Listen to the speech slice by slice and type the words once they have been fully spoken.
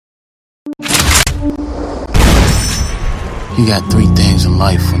You got three things in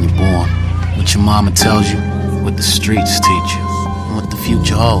life when you're born. What your mama tells you, what the streets teach you, and what the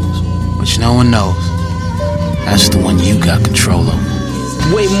future holds, which no one knows. That's the one you got control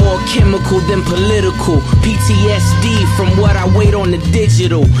of. Way more chemical than political. PTSD from what I wait on the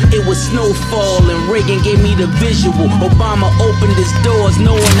digital. It was snowfall and Reagan gave me the visual. Obama opened his doors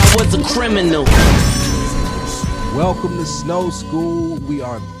knowing I was a criminal. Welcome to Snowschool. We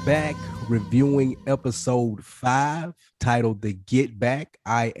are back reviewing episode 5 titled The Get Back.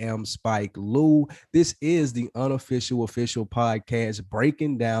 I am Spike Lou. This is the unofficial official podcast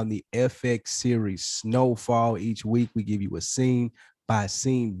breaking down the FX series Snowfall. Each week we give you a scene by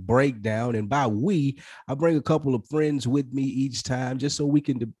scene breakdown, and by we, I bring a couple of friends with me each time just so we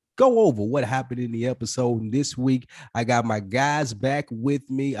can go over what happened in the episode. And this week I got my guys back with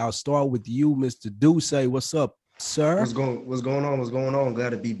me. I'll start with you, Mr. Duce. What's up, sir? What's going on?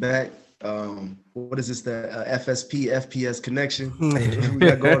 Glad to be back. What is this? The FSP FPS connection we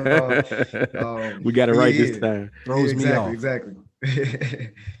got going on. We got it right this time. Throws me off. Exactly.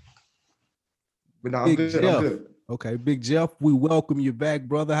 But no, I'm good. Okay, Big Jeff, we welcome you back,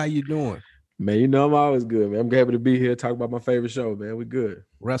 brother. How you doing? Man, you know I'm always good, man. I'm happy to be here, talk about my favorite show, man. We good.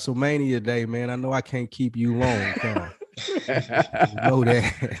 WrestleMania Day, man. I know I can't keep you long. Come on. You know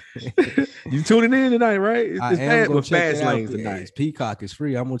that. You tuning in tonight, right? It's I am gonna check fast it out lanes tonight. Peacock is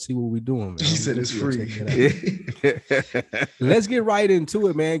free. I'm gonna see what we're doing, man. He said it's free. Let's get right into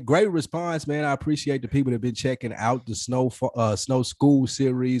it, man. Great response, man. I appreciate the people that have been checking out the Snowschool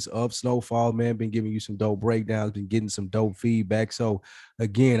series of Snowfall, man. Been giving you some dope breakdowns, been getting some dope feedback. So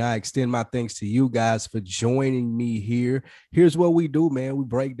again, I extend my thanks to you guys for joining me here. Here's what we do, man. We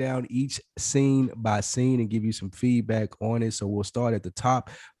break down each scene by scene and give you some feedback on it. So we'll start at the top.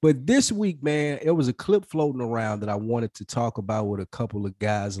 But this week, man, it was a clip floating around that I wanted to talk about with a couple of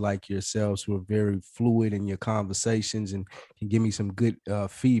guys like yourselves who are very fluid in your conversations and can give me some good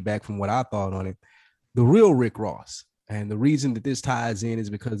feedback from what I thought on it. The real Rick Ross. And the reason that this ties in is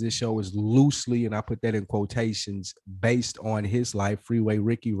because this show is loosely, and I put that in quotations, based on his life, Freeway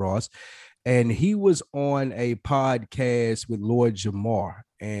Ricky Ross. And he was on a podcast with Lord Jamar,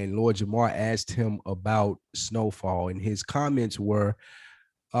 and Lord Jamar asked him about Snowfall, and his comments were,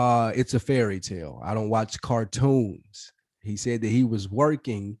 it's a fairy tale. I don't watch cartoons. He said that he was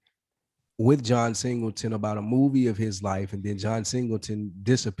working with John Singleton about a movie of his life, and then John Singleton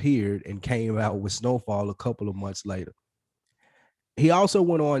disappeared and came out with Snowfall a couple of months later. He also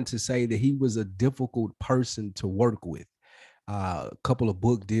went on to say that he was a difficult person to work with. A couple of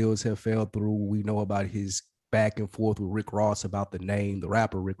book deals have fell through. We know about his back and forth with Rick Ross about the name, the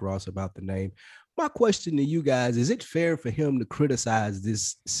rapper Rick Ross about the name. My question to you guys, is it fair for him to criticize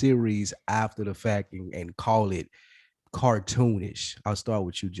this series after the fact and call it cartoonish? I'll start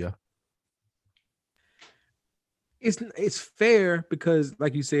with you, Jeff. It's fair because,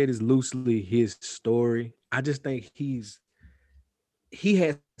 like you said, it's loosely his story. I just think he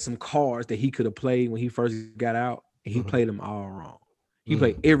had some cards that he could have played when he first got out, and he played them all wrong. He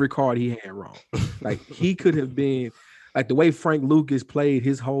played every card he had wrong. Like, he could have been like the way Frank Lucas played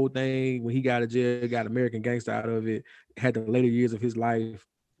his whole thing when he got out of jail, got American Gangster out of it, had the later years of his life,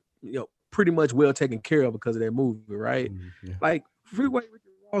 pretty much well taken care of because of that movie, right? Yeah. Like, Freeway Ricky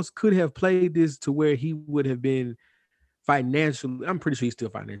Ross could have played this to where he would have been financially, I'm pretty sure he's still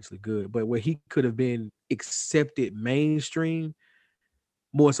financially good, but where he could have been accepted mainstream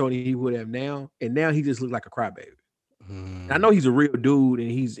more so than he would have now. And now he just looks like a crybaby. I know he's a real dude,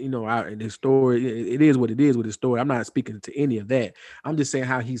 and he's, out in his story. It is what it is with his story. I'm not speaking to any of that. I'm just saying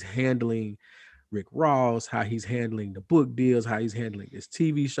how he's handling Rick Ross, how he's handling the book deals, how he's handling this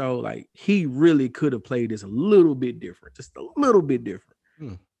TV show. Like, he really could have played this a little bit different, just a little bit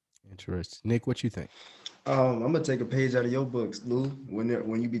different. Interesting. Nick, what you think? I'm gonna take a page out of your books, Lou.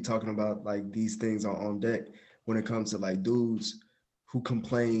 When you be talking about like these things on deck, when it comes to like dudes who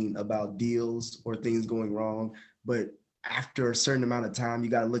complain about deals or things going wrong, but after a certain amount of time, you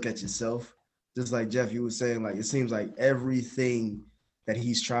got to look at yourself. Just like Jeff, you were saying, like, it seems like everything that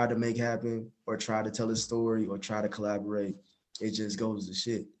he's tried to make happen or try to tell his story or try to collaborate, it just goes to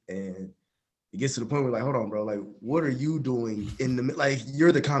shit. And it gets to the point where, like, hold on, bro, like, what are you doing like,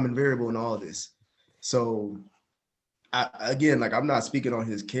 you're the common variable in all this. So I'm not speaking on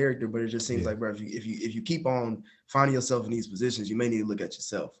his character, but it just seems like, bro, if you keep on finding yourself in these positions, you may need to look at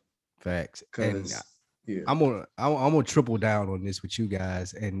yourself. Facts. Yeah. I'm gonna triple down on this with you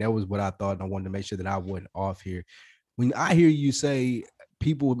guys, and that was what I thought, and I wanted to make sure that I wasn't off here. When I hear you say,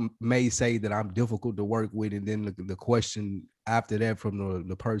 people may say that I'm difficult to work with, and then the question after that from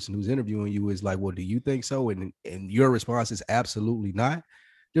the person who's interviewing you is like, well, do you think so? And your response is absolutely not.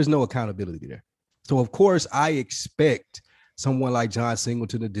 There's no accountability there. So of course I expect someone like John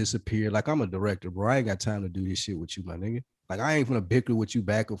Singleton to disappear. Like, I'm a director, bro. I ain't got time to do this shit with you, my nigga. Like, I ain't gonna bicker with you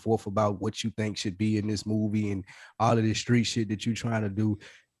back and forth about what you think should be in this movie and all of this street shit that you trying to do.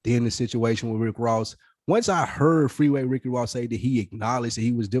 Then the situation with Rick Ross. Once I heard Freeway Ricky Ross say that he acknowledged that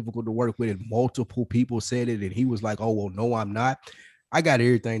he was difficult to work with, and multiple people said it, and he was like, "Oh well, no, I'm not." I got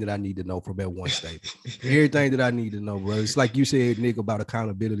everything that I need to know from that one statement. Everything that I need to know, bro. It's like you said, Nick, about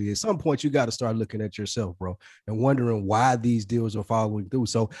accountability. At some point, you got to start looking at yourself, bro, and wondering why these deals are following through.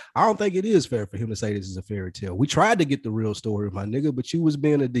 So I don't think it is fair for him to say this is a fairy tale. We tried to get the real story, my nigga, but you was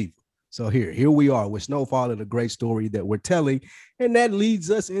being a diva. So here we are with Snowfall and a great story that we're telling, and that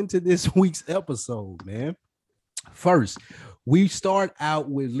leads us into this week's episode, man. First, we start out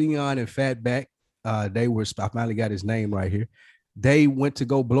with Leon and Fatback. I finally got his name right here. They went to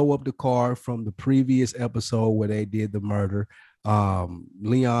go blow up the car from the previous episode where they did the murder.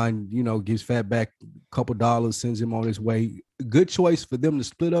 Leon, gives Fatback a couple dollars, sends him on his way. Good choice for them to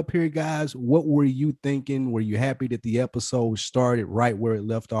split up here, guys. What were you thinking? Were you happy that the episode started right where it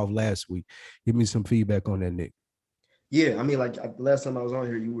left off last week? Give me some feedback on that, Nick. Yeah, I mean, like last time I was on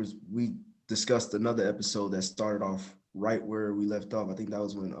here, we discussed another episode that started off right where we left off. I think that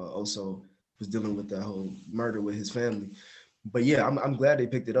was when Oso was dealing with that whole murder with his family. But yeah, I'm glad they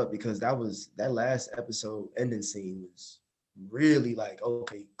picked it up because that last episode ending scene was really like,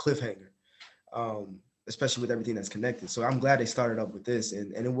 okay, cliffhanger, especially with everything that's connected. So I'm glad they started up with this,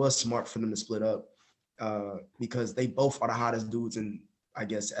 and it was smart for them to split up because they both are the hottest dudes in, I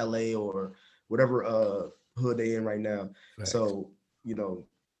guess, LA or whatever hood they in right now. Right. So, when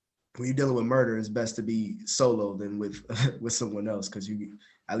you're dealing with murder, it's best to be solo than with with someone else because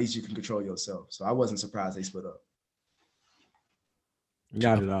at least you can control yourself. So I wasn't surprised they split up.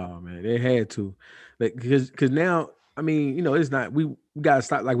 Got it all, man. They had to, like, because now, I mean, it's not, we gotta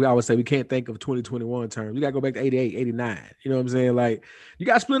stop, like we always say, we can't think of 2021 terms. You gotta go back to 88, 89. You know what I'm saying? Like, you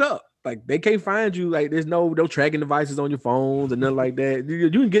gotta split up. Like, they can't find you. Like, there's no tracking devices on your phones and nothing like that.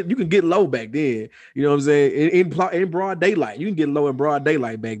 You can get low back then. You know what I'm saying? In broad daylight, you can get low in broad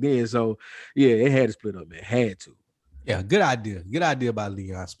daylight back then. So yeah, it had to split up, man. Had to. Yeah, good idea. Good idea by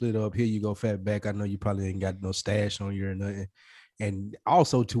Leon. Split up. Here you go, Fatback. I know you probably ain't got no stash on you or nothing. And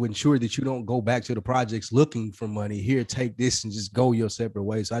also to ensure that you don't go back to the projects looking for money. Here, take this and just go your separate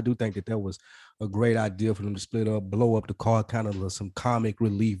ways. So I do think that was a great idea for them to split up, blow up the car, kind of some comic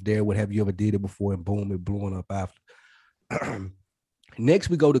relief there. What have you ever did it before? And boom, it blowing up after. Next,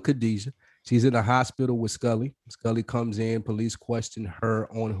 we go to Khadijah. She's in the hospital with Scully. Scully comes in. Police question her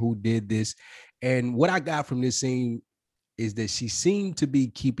on who did this. And what I got from this scene is that she seemed to be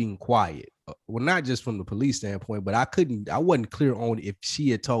keeping quiet. Well, not just from the police standpoint, but I wasn't clear on if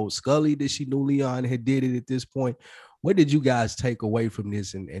she had told Scully that she knew Leon had did it at this point. What did you guys take away from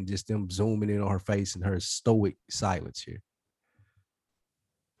this and just them zooming in on her face and her stoic silence here?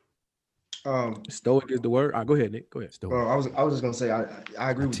 Stoic is the word. Go ahead, Nick. Go ahead. I was just gonna say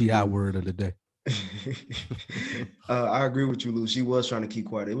I agree with you. Word of the day. I agree with you, Lou. She was trying to keep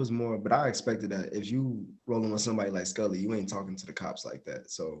quiet. It was more, but I expected that if you rolling with somebody like Scully, you ain't talking to the cops like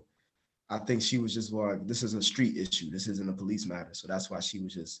that. So I think she was just like, this is a street issue. This isn't a police matter. So that's why she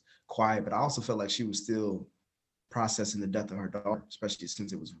was just quiet. But I also felt like she was still processing the death of her daughter, especially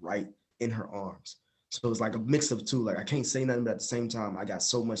since it was right in her arms. So it was like a mix of two. Like, I can't say nothing, but at the same time, I got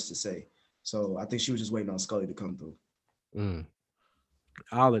so much to say. So I think she was just waiting on Scully to come through.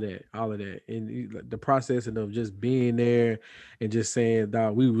 All of that, and the processing of just being there and just saying,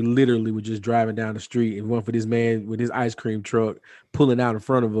 dog, we were just driving down the street and went for this man with his ice cream truck pulling out in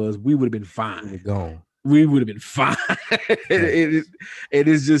front of us. We would have been fine. We would have been fine. It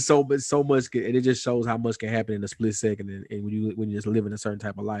is just so much, and it just shows how much can happen in a split second. And when you just live in a certain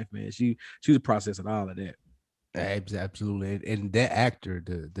type of life, man, she was processing all of that. Absolutely, and that actor,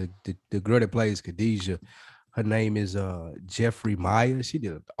 the girl that plays Khadijah. Her name is Jeffrey Meyer. She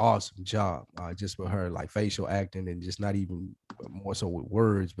did an awesome job just with her like facial acting and just not even more so with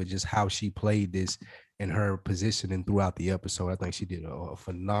words, but just how she played this and her positioning throughout the episode. I think she did a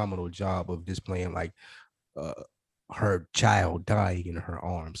phenomenal job of displaying like her child dying in her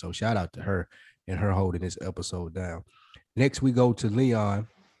arms. So shout out to her and her holding this episode down. Next, we go to Leon.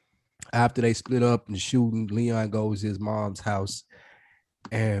 After they split up and shooting, Leon goes to his mom's house,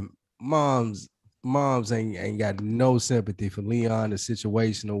 and mom's ain't got no sympathy for Leon, the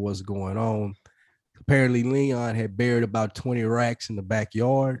situation or what's going on. Apparently, Leon had buried about 20 racks in the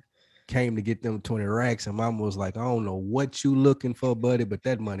backyard, came to get them 20 racks, and mama was like, I don't know what you looking for, buddy, but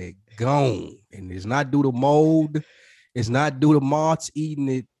that money gone. And it's not due to mold. It's not due to moths eating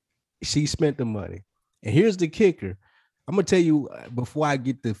it. She spent the money. And here's the kicker. I'm going to tell you, before I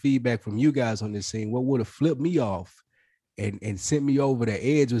get the feedback from you guys on this scene, what would have flipped me off and sent me over the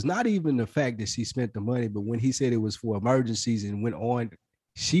edge was not even the fact that she spent the money, but when he said it was for emergencies and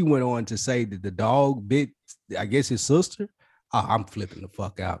she went on to say that the dog bit, I guess, his sister. Oh, I'm flipping the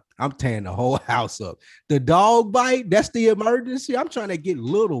fuck out. I'm tearing the whole house up. The dog bite, that's the emergency. I'm trying to get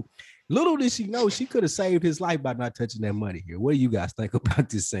little. Little did she know she could have saved his life by not touching that money here. What do you guys think about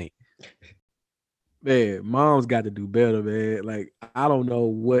this scene? Man, mom's got to do better, man. Like, I don't know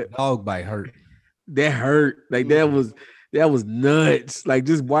what dog bite hurt. That hurt. Like that was nuts. Like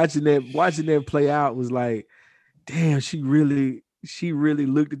just watching that play out was like, damn, she really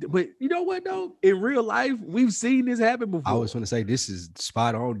looked at it. But you know what though? In real life, we've seen this happen before. I was going to say this is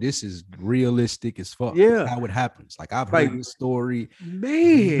spot on. This is realistic as fuck. Yeah, that's how it happens. Like I've heard this story,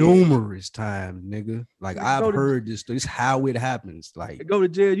 man, numerous times, nigga. Like I've heard this. This is how it happens. Like go to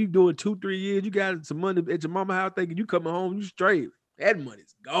jail, you do it 2-3 years. You got some money at your mama house, thinking you coming home, you straight. That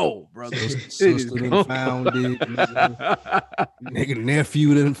money's gold, brother. Sister done found it. Nigga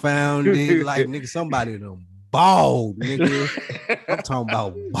nephew done found it. Like nigga, somebody done bald, nigga. I'm talking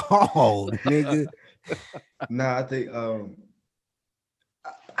about bald, nigga. Nah, I think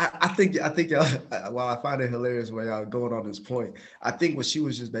I think y'all, while I find it hilarious where y'all going on this point, I think what she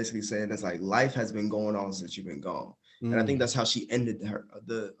was just basically saying is like life has been going on since you've been gone. And I think that's how she ended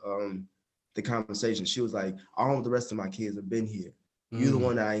the conversation. She was like, all of the rest of my kids have been here. You're the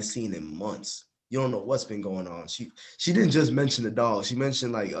one that I ain't seen in months. You don't know what's been going on. She didn't just mention the dog. She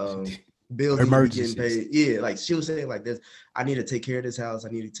mentioned like bills getting paid. Yeah, like she was saying like this. I need to take care of this house. I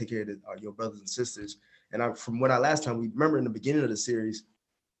need to take care of your brothers and sisters. And from when last time we remember in the beginning of the series,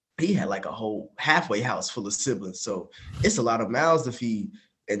 he had like a whole halfway house full of siblings. So it's a lot of mouths to feed.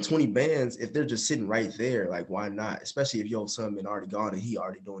 And 20 bands, if they're just sitting right there, like why not? Especially if your son been already gone and he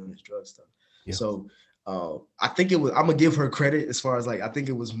already doing his drug stuff. Yeah. So I think it was, I'm gonna give her credit as far as like, I think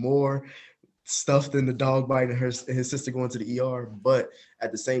it was more stuff than the dog biting his sister going to the ER, but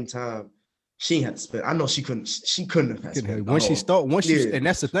at the same time, she ain't had to spend. I know she couldn't have had to spend. And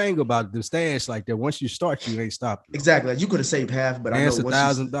that's the thing about the stash like that. Once you start, you ain't stopping. Exactly. Like you could have saved half, but I know it's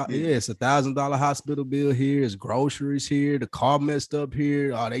 $1,000. Yeah, it's $1,000 hospital bill here. It's groceries here. The car messed up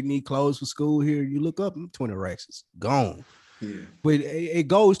here. Oh, they need clothes for school here. You look up, 20 racks is gone. Yeah. But it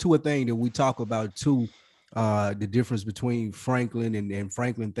goes to a thing that we talk about too. The difference between Franklin and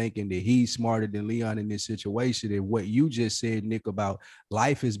Franklin thinking that he's smarter than Leon in this situation, and what you just said, Nick, about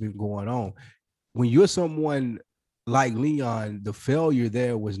life has been going on. When you're someone like Leon, the failure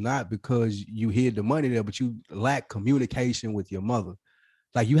there was not because you hid the money there, but you lack communication with your mother.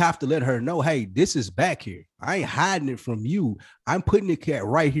 Like you have to let her know, hey, this is back here. I ain't hiding it from you. I'm putting it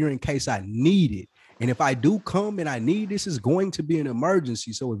right here in case I need it. And if I do come and I need this, is going to be an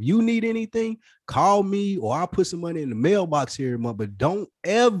emergency. So if you need anything, call me or I'll put some money in the mailbox here, but don't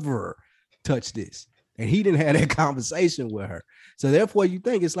ever touch this. And he didn't have that conversation with her. So therefore, you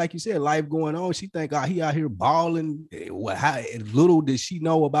think it's like you said, life going on. She think, oh, he out here balling. Well, how little did she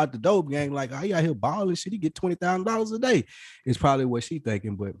know about the dope gang? Like, oh, he out here balling. Should he get $20,000 a day? It's probably what she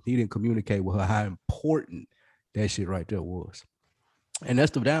thinking, but he didn't communicate with her how important that shit right there was. And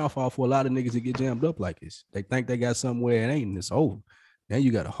that's the downfall for a lot of niggas that get jammed up like this. They think they got somewhere it ain't, and it's over. Now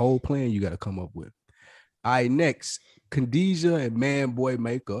you got a whole plan you got to come up with. All right, next, Khadijah and Manboy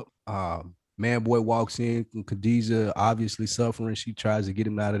make up. Manboy walks in, and Khadijah obviously suffering. She tries to get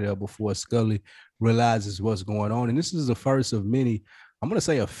him out of there before Scully realizes what's going on. And this is the first of many, I'm going to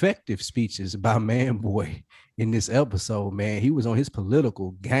say, effective speeches by Manboy in this episode, man. He was on his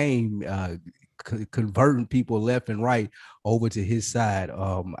political game, converting people left and right over to his side.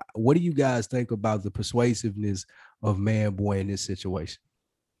 What do you guys think about the persuasiveness of Manboy in this situation?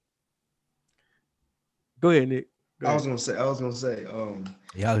 Go ahead, Nick. I was gonna say.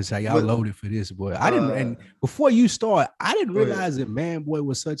 Y'all loaded for this, boy. I didn't. And before you start, I didn't realize that Manboy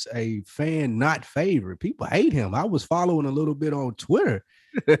was such a fan, not favorite. People hate him. I was following a little bit on Twitter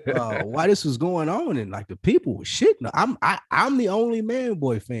why this was going on, and like the people were shitting. I'm the only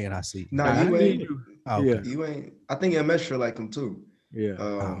Manboy fan I see. Nah, you ain't. Okay. You ain't. I think Metro like him too. Yeah.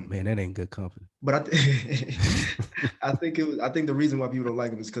 Oh man, that ain't good company. But I think the reason why people don't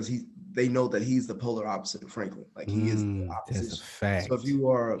like him is because they know that he's the polar opposite of Franklin. Like he is the opposite. That's a fact. So if you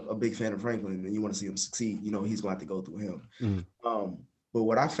are a big fan of Franklin and you want to see him succeed, you know he's going to have to go through him. But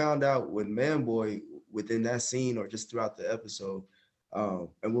what I found out with Manboy within that scene or just throughout the episode, and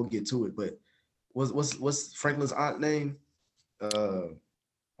we'll get to it, but what's Franklin's aunt name?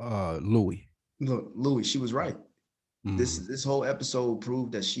 Louie. Look, Louie, she was right. This whole episode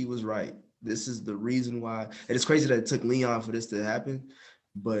proved that she was right. This is the reason why, and it's crazy that it took Leon for this to happen,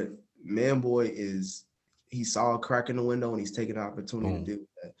 but Manboy he saw a crack in the window and he's taking the opportunity to deal with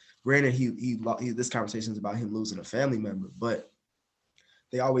that. Granted, this conversation is about him losing a family member, but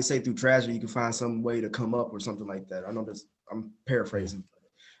they always say through tragedy you can find some way to come up or something like that. I know this. I'm paraphrasing,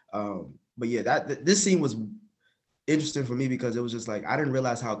 but yeah, this scene was interesting for me because it was just like I didn't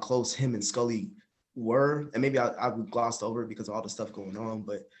realize how close him and Scully were, and maybe I glossed over it because of all the stuff going on.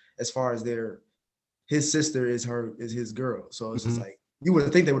 But as far as his sister is his girl, so it's just like you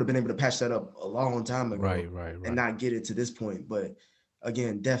would think they would have been able to patch that up a long time ago, right, and not get it to this point. But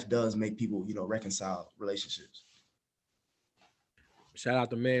again, death does make people, reconcile relationships. Shout out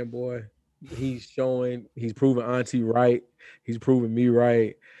to Man Boy. He's proving Auntie right. He's proving me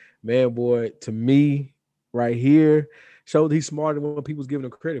right. Man Boy, to me, right here, showed he's smarter than what people's giving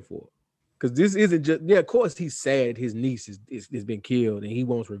him credit for. Because this isn't just, of course he's sad his niece has been killed and he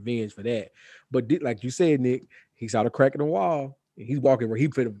wants revenge for that. But like you said, Nick, he saw the crack in the wall. And he's walking where he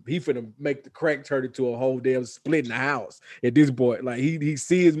finna make the crack turn into a whole damn split in the house at this point. Like he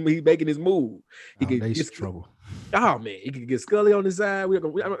sees he making his move. He gets trouble. Oh man, he can get Scully on his side.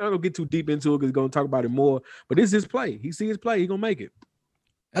 I'm not gonna get too deep into it because he's gonna talk about it more. But this is his play. He see his play. He gonna make it.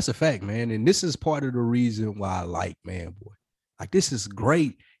 That's a fact, man. And this is part of the reason why I like Man Boy. Like, this is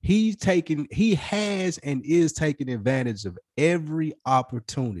great. He has and is taking advantage of every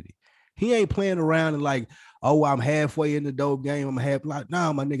opportunity. He ain't playing around and like, oh, I'm halfway in the dope game. I'm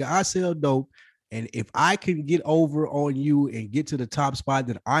nah, my nigga, I sell dope. And if I can get over on you and get to the top spot,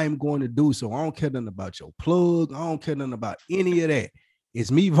 then I'm going to do so. I don't care nothing about your plug. I don't care nothing about any of that. It's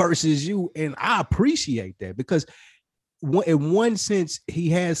me versus you. And I appreciate that because in one sense, he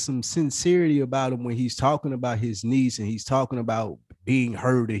has some sincerity about him when he's talking about his niece and he's talking about being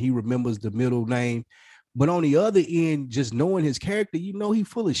hurt and he remembers the middle name. But on the other end, just knowing his character, he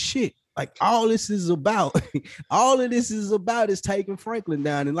full of shit. Like all of this is about is taking Franklin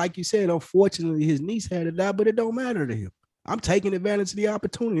down. And like you said, unfortunately, his niece had to die, but it don't matter to him. I'm taking advantage of the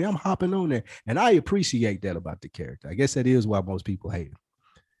opportunity. I'm hopping on there. And I appreciate that about the character. I guess that is why most people hate him.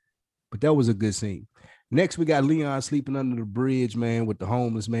 But that was a good scene. Next, we got Leon sleeping under the bridge, man, with the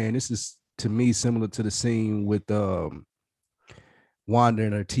homeless man. This is, to me, similar to the scene with Wanda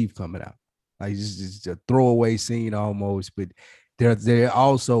and her teeth coming out. Like, it's just a throwaway scene almost, but there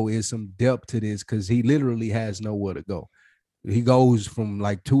also is some depth to this because he literally has nowhere to go. He goes from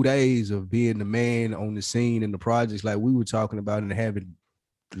like 2 days of being the man on the scene in the projects like we were talking about and having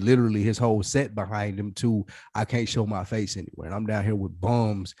literally his whole set behind him to I can't show my face anywhere. And I'm down here with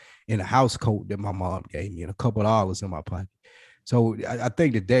bums in a house coat that my mom gave me and a couple of dollars in my pocket. So I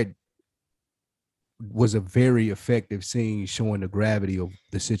think that was a very effective scene showing the gravity of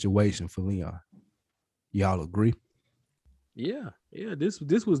the situation for Leon. Y'all agree? Yeah. This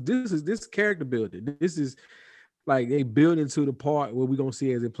is character building. This is like they build into the part where we're gonna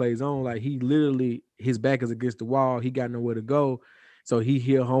see as it plays on. Like he literally, his back is against the wall. He got nowhere to go. So he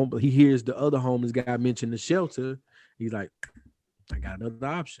hears the other homeless guy mention the shelter. He's like, I got another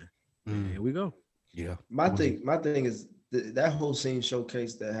option. Here we go. Yeah. My thing is that whole scene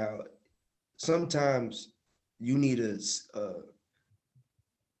showcased that how sometimes you need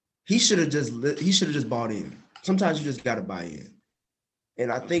he should have just bought in. Sometimes you just got to buy in.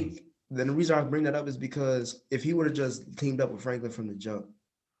 And I think then the reason I bring that up is because if he would have just teamed up with Franklin from the jump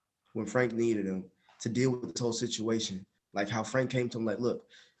when Frank needed him to deal with this whole situation, like how Frank came to him like, look,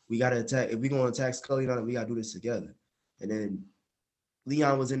 we got to attack. If we're going to attack Scully, we got to do this together. And then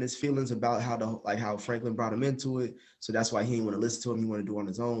Leon was in his feelings about how Franklin brought him into it. So that's why he didn't want to listen to him. He wanted to do it on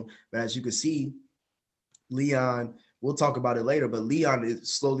his own. But as you can see, Leon, we'll talk about it later, but Leon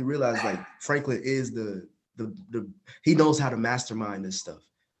is slowly realized like Franklin is he knows how to mastermind this stuff.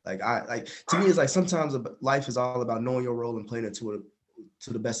 To me, it's like sometimes life is all about knowing your role and playing it to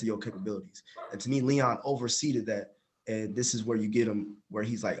the best of your capabilities. And to me, Leon overseeded that. And this is where you get him, where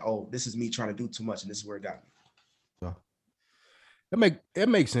he's like, oh, this is me trying to do too much. And this is where it got me. So that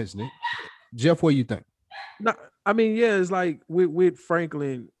makes sense, Nick. Jeff, what do you think? No, I mean, yeah, it's like with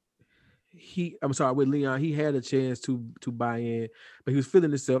Franklin, with Leon, he had a chance to buy in, but he was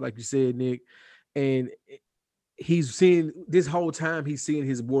feeling himself, like you said, Nick. And he's seeing this whole time, he's seeing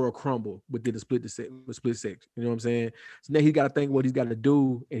his world crumble within the split section. You know what I'm saying? So now he got to think what he's got to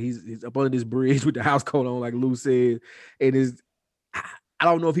do, and he's up under this bridge with the house coat on, like Lou said, and I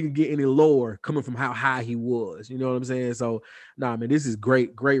don't know if he can get any lower coming from how high he was. You know what I'm saying? So, man, this is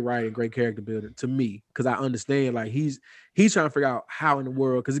great writing, great character building to me, because I understand like he's trying to figure out how in the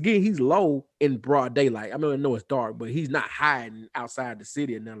world, because again, he's low in broad daylight. I mean, I know it's dark, but he's not hiding outside the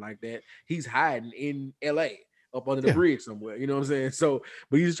city or nothing like that. He's hiding in LA up under the bridge somewhere. You know what I'm saying? So,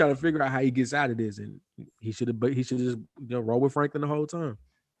 but he's just trying to figure out how he gets out of this, and he should have just roll with Franklin the whole time.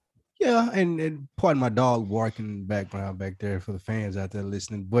 Yeah, and pardon my dog barking in the background back there for the fans out there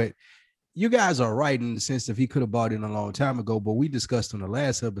listening. But you guys are right in the sense that he could have bought in a long time ago. But we discussed on the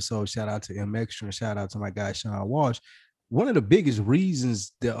last episode, shout out to M Extra and shout out to my guy Sean Walsh. One of the biggest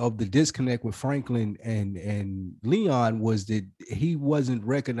reasons of the disconnect with Franklin and Leon was that he wasn't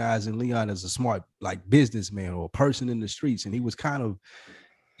recognizing Leon as a smart like businessman or a person in the streets, and he was kind of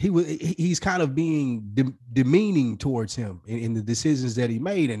he's kind of being demeaning towards him in the decisions that he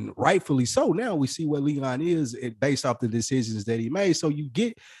made, and rightfully so. Now we see what Leon is based off the decisions that he made. So you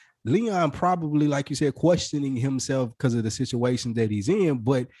get Leon probably, like you said, questioning himself because of the situation that he's in,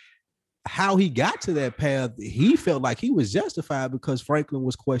 but how he got to that path, he felt like he was justified because Franklin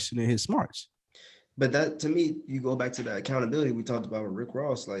was questioning his smarts. But that, to me, you go back to the accountability we talked about with Rick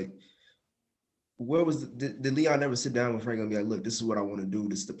Ross. Like, where was did Leon never sit down with Franklin and be like, look, this is what I want to do.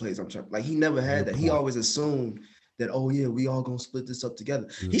 This is the place I'm trying. Like, he never had that. He always assumed that, oh yeah, we all gonna split this up together.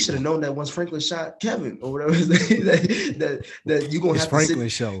 He should have known that once Franklin shot Kevin or whatever, that you gonna have Franklin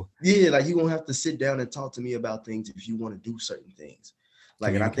show. Yeah, like you gonna have to sit down and talk to me about things if you want to do certain things.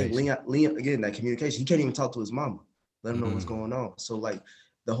 Like, and I think Leon again, that communication. He can't even talk to his mama, let him know what's going on. So like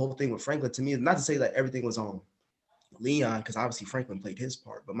the whole thing with Franklin, to me, is not to say that everything was on Leon, because obviously Franklin played his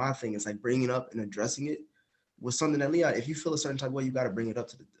part. But my thing is like bringing up and addressing it was something that Leon, if you feel a certain type of way, you got to bring it up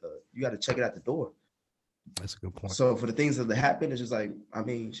to the, you got to check it at the door. That's a good point. So for the things that happen, it's just like, I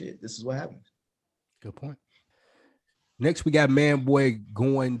mean, shit, this is what happens. Good point. Next, we got Manboy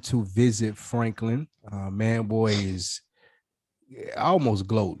going to visit Franklin. Manboy is almost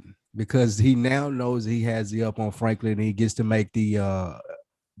gloating because he now knows he has the up on Franklin, and he gets to make the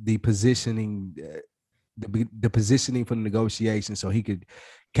positioning, the positioning for the negotiation, so he could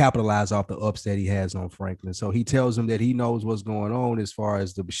capitalize off the ups that he has on Franklin. So he tells him that he knows what's going on as far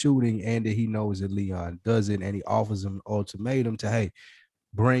as the shooting, and that he knows that Leon does it, and he offers him an ultimatum to, hey,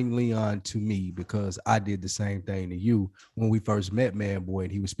 bring Leon to me because I did the same thing to you when we first met Manboy,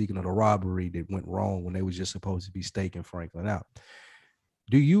 and he was speaking of the robbery that went wrong when they was just supposed to be staking Franklin out.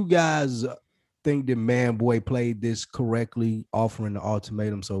 Do you guys think that Manboy played this correctly, offering the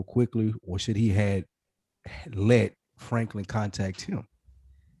ultimatum so quickly, or should he had let Franklin contact him?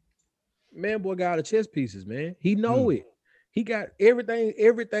 Manboy got all the chess pieces, man. He know it. He got everything.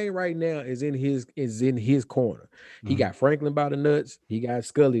 Everything right now is in his corner. He got Franklin by the nuts. He got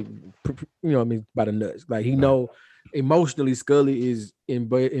Scully, by the nuts. Like he know emotionally, Scully is in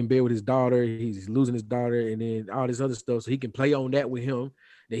bed with his daughter. He's losing his daughter, and then all this other stuff. So he can play on that with him.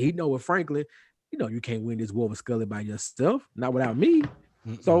 Then he know with Franklin, you can't win this war with Scully by yourself, not without me.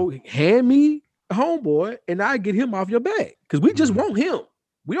 So hand me a homeboy, and I get him off your back because we just want him.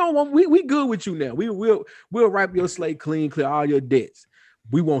 We don't want we good with you now. We'll wipe your slate clean, clear all your debts.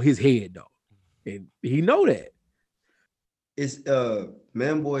 We want his head though, and he know that. It's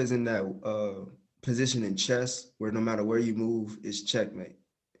Manboy is in that position in chess where no matter where you move, it's checkmate,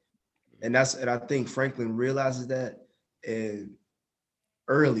 and I think Franklin realizes that and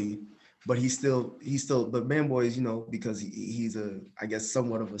early, but he's still but Manboy is, because he's I guess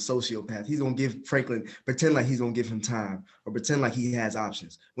somewhat of a sociopath. He's gonna give Franklin, pretend like he's gonna give him time or pretend like he has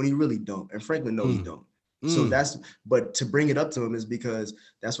options when he really don't, and Franklin knows he don't. So but to bring it up to him is because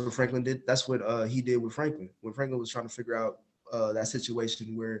that's what Franklin did. That's what he did with Franklin when Franklin was trying to figure out that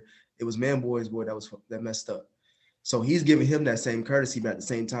situation where it was Manboy's boy that messed up. So he's giving him that same courtesy, but at the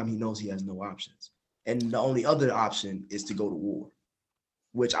same time he knows he has no options, and the only other option is to go to war,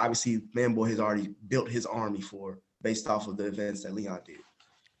 which obviously Manboy has already built his army for based off of the events that Leon did.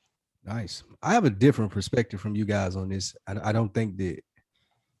 Nice. I have a different perspective from you guys on this. I don't think that,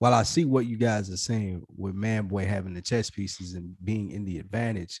 while I see what you guys are saying with Manboy having the chess pieces and being in the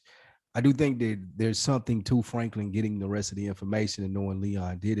advantage, I do think that there's something to Franklin getting the rest of the information and knowing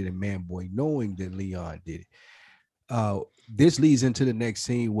Leon did it, and Manboy knowing that Leon did it. This leads into the next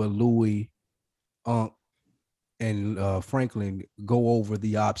scene where Louis, and Franklin go over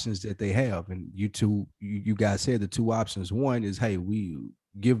the options that they have, and you guys said the two options. One is, hey, we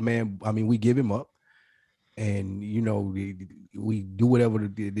give him up, and we do whatever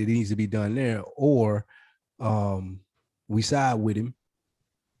that needs to be done there, or we side with him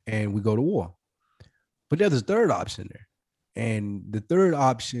and we go to war. But there's a third option there, and the third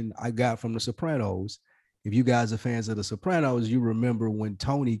option I got from The Sopranos. If you guys are fans of The Sopranos, you remember when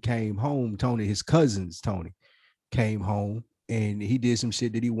Tony came home. His cousins came home, and he did some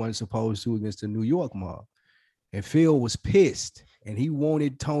shit that he wasn't supposed to against the New York mob. And Phil was pissed, and he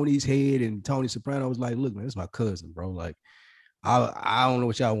wanted Tony's head, and Tony Soprano was like, look, man, this is my cousin, bro. Like, I don't know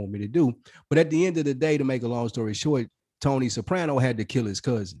what y'all want me to do. But at the end of the day, to make a long story short, Tony Soprano had to kill his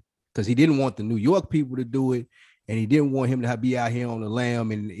cousin because he didn't want the New York people to do it, and he didn't want him to be out here on the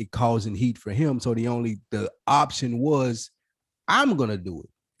lam and it causing heat for him. So the option was, I'm gonna do it.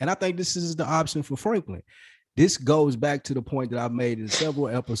 And I think this is the option for Franklin. This goes back to the point that I've made in several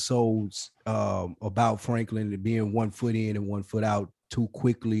episodes about Franklin being 1 foot in and 1 foot out too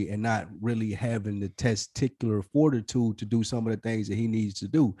quickly and not really having the testicular fortitude to do some of the things that he needs to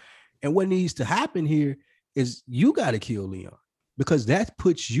do. And what needs to happen here is you got to kill Leon, because that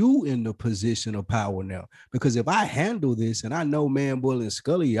puts you in the position of power now. Because if I handle this and I know Manbull and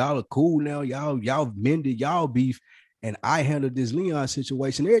Scully, y'all are cool now, y'all mended y'all beef, and I handled this Leon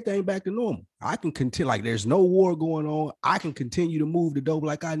situation, everything back to normal. I can continue, like there's no war going on. I can continue to move the dope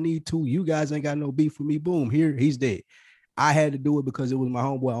like I need to. You guys ain't got no beef with me. Boom, here, he's dead. I had to do it because it was my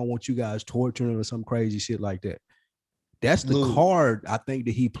homeboy. I don't want you guys torturing or some crazy shit like that. That's the card I think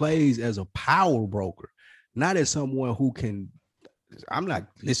that he plays as a power broker, not as someone who can. I'm not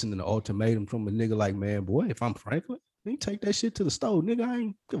listening to ultimatum from a nigga like, man, boy, if I'm Franklin, you take that shit to the stove, nigga. I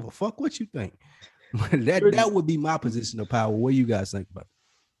ain't give a fuck what you think. that would be my position of power. What do you guys think about it?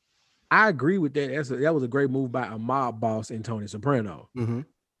 I agree with that. That was a great move by a mob boss in Tony Soprano. Mm-hmm.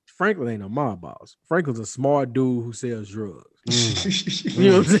 Franklin ain't a mob boss. Franklin's a smart dude who sells drugs. You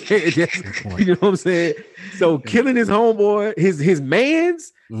know what I'm saying? You know what I'm saying? So killing his homeboy, his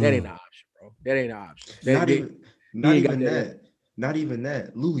mans, that ain't an option, bro. That ain't an option. Not even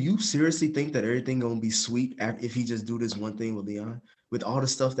that. Lou, you seriously think that everything gonna be sweet if he just do this one thing with Leon? With all the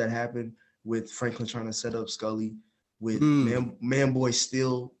stuff that happened, with Franklin trying to set up Scully, with Manboy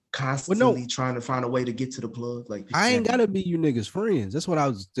still constantly trying to find a way to get to the plug. Like, I ain't gotta be you niggas friends. That's what I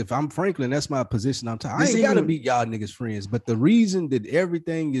was. If I'm Franklin, that's my position. I ain't gotta be y'all niggas friends. But the reason that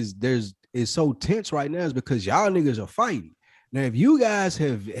everything is so tense right now is because y'all niggas are fighting. Now, if you guys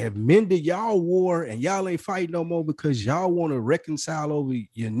have mended y'all war and y'all ain't fighting no more because y'all want to reconcile over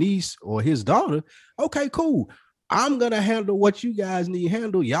your niece or his daughter, okay, cool. I'm gonna handle what you guys need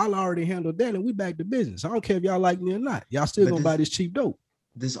handled. Y'all already handled that, and we back to business. I don't care if y'all like me or not. Y'all still gonna buy this cheap dope.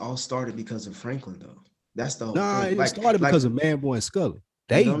 This all started because of Franklin, though. That's the whole thing. It started because of Manboy and Scully.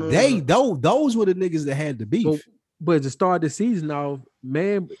 Those were the niggas that had the beef. But at the start of the season,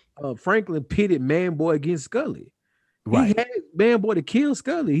 Franklin pitted Manboy against Scully. Right. He had Manboy to kill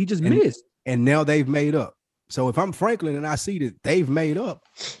Scully. He just missed. And now they've made up. So if I'm Franklin and I see that they've made up,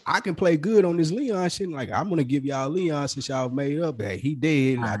 I can play good on this Leon shit. Like, I'm gonna give y'all Leon since y'all made up. Hey, he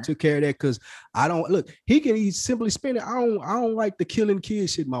did. And I took care of that because I don't look. He simply spend it. I don't like the killing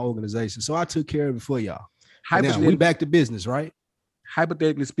kids shit in my organization. So I took care of it for y'all. Now we back to business, right?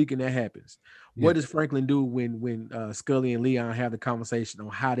 Hypothetically speaking, that happens. Yeah. What does Franklin do when Scully and Leon have the conversation on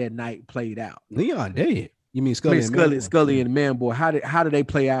how that night played out? Leon dead. You mean Scully and Manboy? How did they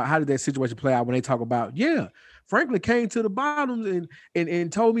play out? How did that situation play out when they talk about, Franklin came to the bottom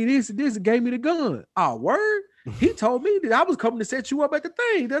and told me this and gave me the gun. Oh, word? He told me that I was coming to set you up at the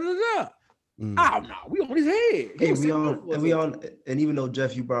thing. Da, da, da. Oh no, we on his head. And even though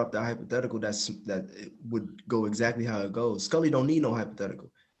Jeff, you brought up the hypothetical that it would go exactly how it goes. Scully don't need no hypothetical.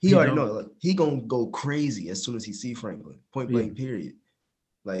 He already know, like, he gonna go crazy as soon as he see Franklin. Point blank, period.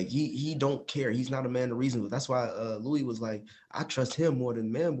 Like, he don't care. He's not a man to reason with. That's why Louis was like, I trust him more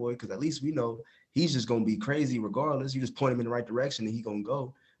than Manboy, because at least we know he's just gonna be crazy regardless. You just point him in the right direction and he gonna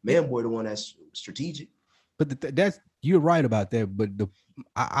go. Manboy the one that's strategic. But that's you're right about that. But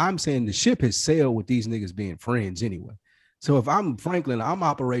I'm saying the ship has sailed with these niggas being friends anyway. So if I'm Franklin, I'm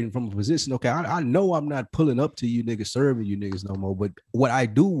operating from a position. Okay, I know I'm not pulling up to you niggas, serving you niggas no more. But what I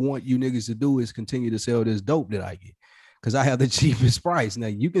do want you niggas to do is continue to sell this dope that I get, because I have the cheapest price. Now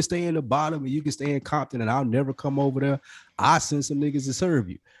you can stay in the bottom and you can stay in Compton, and I'll never come over there. I send some niggas to serve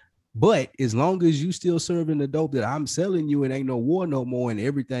you. But as long as you still serving the dope that I'm selling you and ain't no war no more and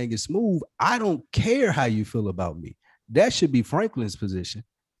everything is smooth, I don't care how you feel about me. That should be Franklin's position.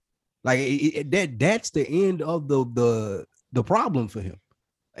 Like that's the end of the problem for him.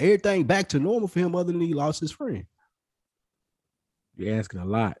 Everything back to normal for him, other than he lost his friend. You're asking a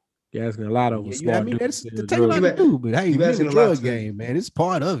lot. You're asking a lot of smart. I mean, that's to take a lot to do, but hey, you in the drug game, man. It's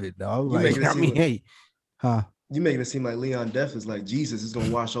part of it, dog. You making it seem like Leon Death is like Jesus is gonna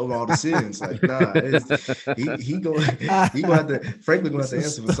wash over all the sins. Like, nah, he gonna have to. Franklin gonna have to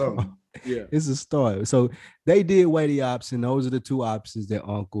answer for something. Yeah, it's a start. So they did weigh the option. Those are the two options that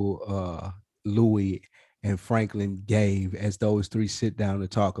Uncle Louis and Franklin gave as those three sit down to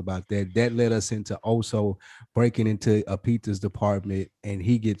talk about that. That led us into Oso breaking into Apita's department, and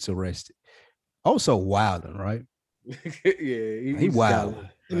he gets arrested. Oso wilding, right? Yeah, he wild.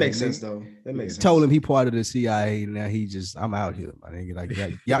 It makes sense though. It makes sense. Told him he part of the CIA. Now I'm out here, my nigga.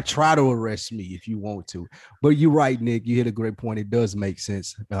 Like y'all try to arrest me if you want to. But you're right, Nick. You hit a great point. It does make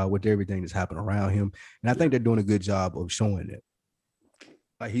sense with everything that's happened around him, and I think they're doing a good job of showing it.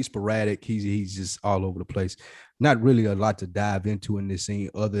 Like he's sporadic. He's just all over the place. Not really a lot to dive into in this scene,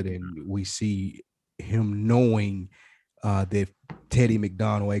 other than we see him knowing that Teddy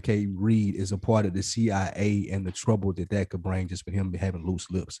McDonald, aka Reed, is a part of the CIA and the trouble that could bring just with him having loose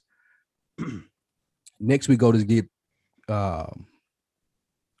lips. Next, we go to get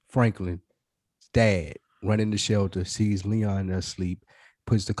Franklin's dad running the shelter, sees Leon asleep,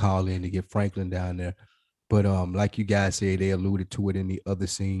 puts the call in to get Franklin down there. But like you guys said, they alluded to it in the other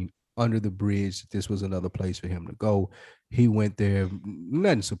scene, under the bridge. This was another place for him to go. He went there.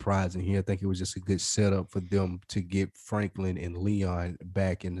 Nothing surprising here. I think it was just a good setup for them to get Franklin and Leon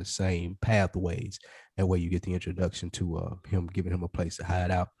back in the same pathways. That way you get the introduction to him, giving him a place to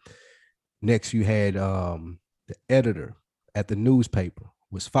hide out. Next, you had the editor at the newspaper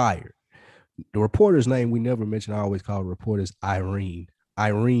was fired. The reporter's name we never mentioned. I always call reporters Irene.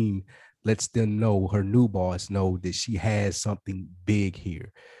 Irene lets them know, her new boss know, that she has something big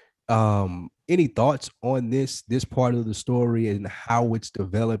here. Any thoughts on this part of the story and how it's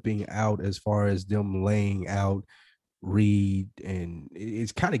developing out as far as them laying out Reed? And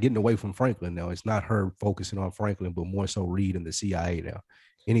it's kind of getting away from Franklin now. It's not her focusing on Franklin, but more so Reed and the CIA now.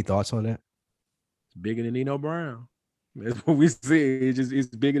 Any thoughts on that? It's bigger than Nino Brown. That's what we see. It's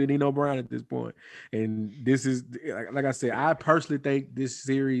bigger than Nino Brown at this point. And this is, like I said, I personally think this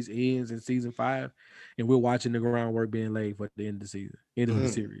series ends in season 5, and we're watching the groundwork being laid for the end of the season, end of the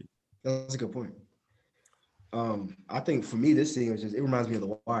series. That's a good point. I think for me, this scene was it reminds me of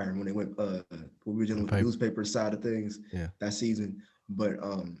The Wire when they went when we were dealing with the newspaper side of things that season. But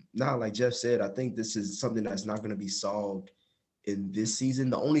now, like Jeff said, I think this is something that's not going to be solved in this season.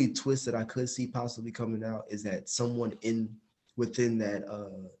 The only twist that I could see possibly coming out is that someone within that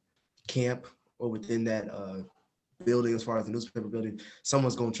camp or within that building, as far as the newspaper building,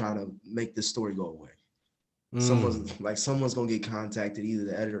 someone's gonna try to make this story go away. Someone's gonna get contacted, either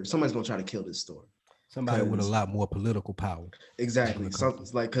the editor, somebody's gonna try to kill this story. Somebody with a lot more political power. Exactly.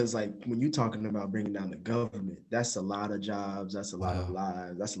 Because when you're talking about bringing down the government, that's a lot of jobs, that's a lot of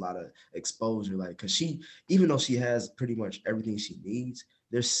lives, that's a lot of exposure. Like, because even though she has pretty much everything she needs,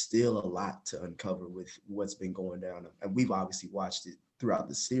 there's still a lot to uncover with what's been going down. And we've obviously watched it throughout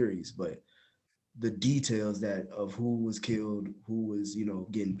the series, but the details of who was killed, who was,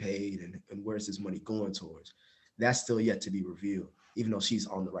 getting paid, and where's this money going towards, that's still yet to be revealed, even though she's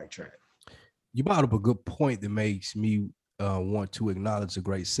on the right track. You brought up a good point that makes me want to acknowledge a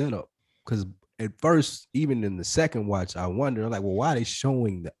great setup, because at first, even in the second watch, I wonder, like, well, why are they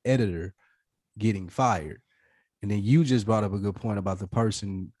showing the editor getting fired? And then you just brought up a good point about the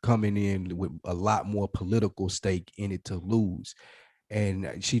person coming in with a lot more political stake in it to lose.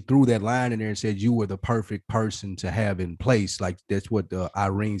 And she threw that line in there and said, you were the perfect person to have in place. Like, that's what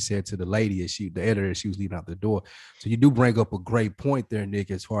Irene said to the lady, the editor, she was leaving out the door. So you do bring up a great point there,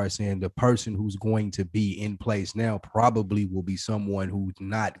 Nick, as far as saying the person who's going to be in place now probably will be someone who's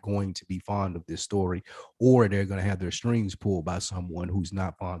not going to be fond of this story, or they're going to have their strings pulled by someone who's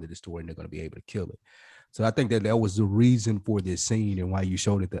not fond of the story, and they're going to be able to kill it. So I think that was the reason for this scene and why you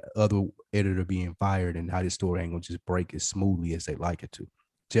showed it, the other editor being fired, and how this story ain't gonna just break as smoothly as they like it to.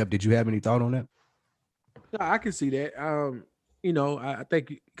 Jeff, did you have any thought on that? No, I can see that. I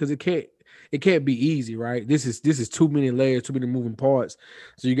think because it can't be easy, right? This is too many layers, too many moving parts.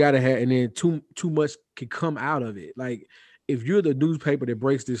 So you gotta have, and then too much can come out of it. Like, if you're the newspaper that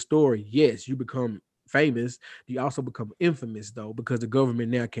breaks this story, yes, you become famous. You also become infamous though, because the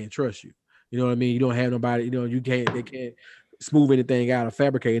government now can't trust you. You know what I mean? You don't have nobody, they can't smooth anything out or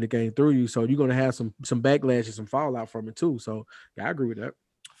fabricate anything through you. So you're going to have some backlash and some fallout from it too. So yeah, I agree with that.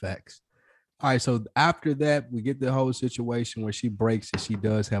 Facts. All right. So after that, we get the whole situation where she breaks it. She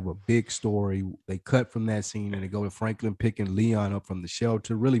does have a big story. They cut from that scene and they go to Franklin picking Leon up from the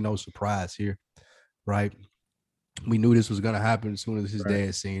shelter. Really no surprise here, right? We knew this was going to happen as soon as his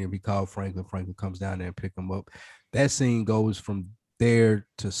dad seen him. We called Franklin. Franklin comes down there and pick him up. That scene goes from there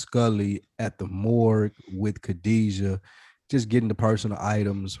to Scully at the morgue with Khadijah, just getting the personal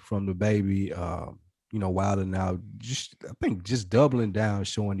items from the baby. Wilder now just doubling down,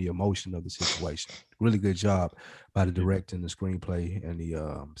 showing the emotion of the situation. Really good job by the director and the screenplay, and the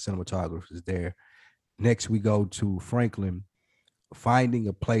cinematographers there. Next, we go to Franklin finding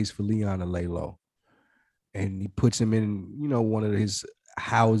a place for Leon to lay low, and he puts him in, one of his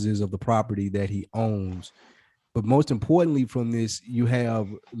houses of the property that he owns. But most importantly from this, you have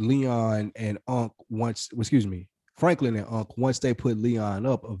Leon and Franklin and Unc, once they put Leon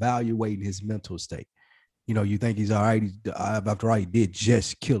up, evaluating his mental state. You know, you think he's all right. After all, he did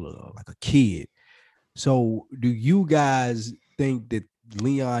just kill her like a kid. So do you guys think that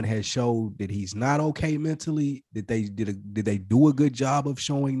Leon has showed that he's not okay mentally? Did they do a good job of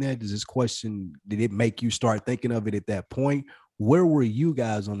showing that? Does this question, did it make you start thinking of it at that point? Where were you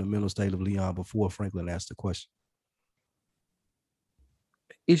guys on the mental state of Leon before Franklin asked the question?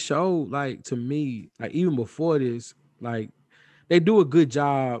 It showed, like, to me, like, even before this, like, they do a good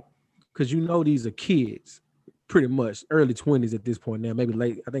job because these are kids, pretty much early 20s at this point now, maybe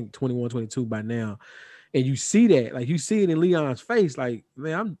late, I think 21, 22 by now. And you see that, like, you see it in Leon's face, like,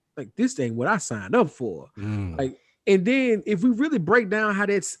 man, I'm like, this ain't what I signed up for. Like, and then if we really break down how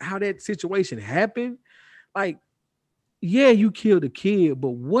that situation happened, like, yeah, you killed a kid, but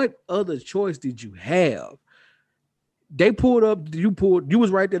what other choice did you have? They pulled up, you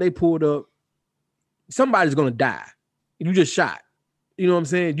was right there, they pulled up. Somebody's gonna die. You just shot. You know what I'm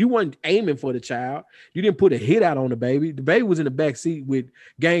saying? You weren't aiming for the child. You didn't put a hit out on the baby. The baby was in the back seat with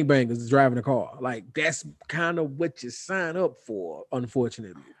gangbangers driving the car. Like, that's kind of what you sign up for,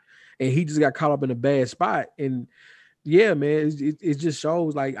 unfortunately. And he just got caught up in a bad spot. And yeah, man, it just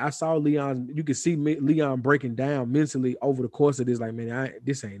shows. Like, I saw Leon. You could see Leon breaking down mentally over the course of this. Like, man,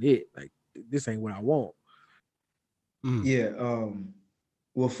 this ain't it. Like, this ain't what I want. Yeah.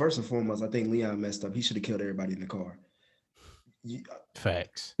 Well, first and foremost, I think Leon messed up. He should have killed everybody in the car.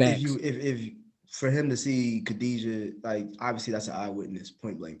 Facts. If for him to see Khadijah, like, obviously that's an eyewitness,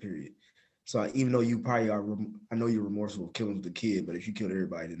 point blank, period. So even though you probably are, I know you're remorseful of killing the kid, but if you killed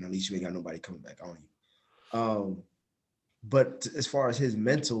everybody, then at least you ain't got nobody coming back on you. But as far as his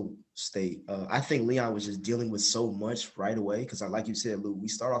mental state, I think Leon was just dealing with so much right away. Because like you said, Lou, we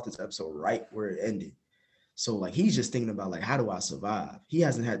start off this episode right where it ended. So like he's just thinking about, like, how do I survive? He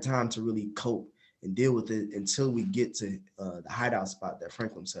hasn't had time to really cope and deal with it until we get to the hideout spot that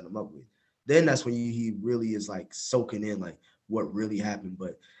Franklin set him up with. Then that's when he really is like soaking in like what really happened.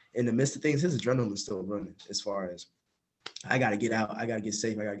 But in the midst of things, his adrenaline is still running as far as, I got to get out, I got to get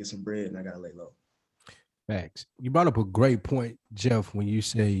safe, I got to get some bread, and I got to lay low. Facts. You brought up a great point, Jeff, when you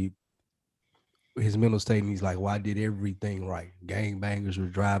say his mental state, and he's like, well, I did everything right. Gangbangers were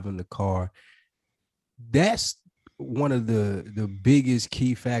driving the car. That's one of the biggest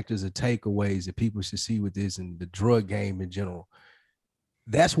key factors or takeaways that people should see with this and the drug game in general.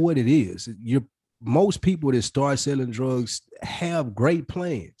 That's what it is. Most people that start selling drugs have great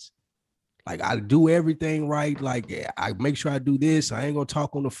plans. Like, I do everything right. Like, I make sure I do this. I ain't gonna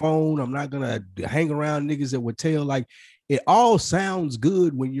talk on the phone. I'm not gonna hang around niggas that would tell. Like, it all sounds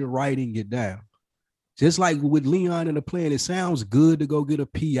good when you're writing it down. Just like with Leon and the plan, it sounds good to go get a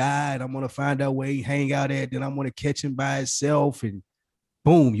PI and I'm going to find out where he hang out at. Then I'm going to catch him by himself and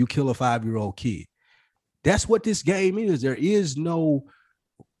boom, you kill a 5-year-old kid. That's what this game is. There is no,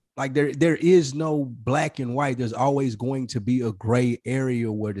 like, there is no black and white. There's always going to be a gray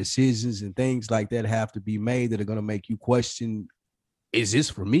area where decisions and things like that have to be made that are going to make you question, is this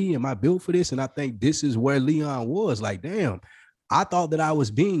for me? Am I built for this? And I think this is where Leon was like, damn, I thought that I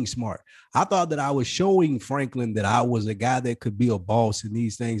was being smart. I thought that I was showing Franklin that I was a guy that could be a boss in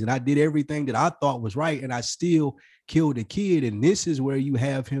these things. And I did everything that I thought was right. And I still killed a kid. And this is where you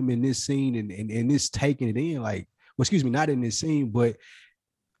have him in this scene and this taking it in, like, well, excuse me, not in this scene, but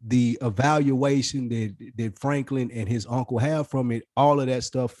the evaluation that Franklin and his uncle have from it, all of that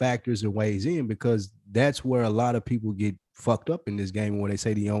stuff factors and weighs in, because that's where a lot of people get fucked up in this game when they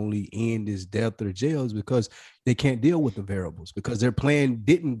say the only end is death or jail, is because they can't deal with the variables, because their plan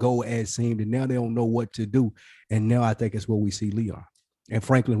didn't go as seemed and now they don't know what to do. And now I think it's where we see Leon, and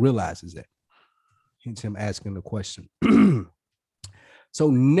Franklin realizes that. Hence him asking the question.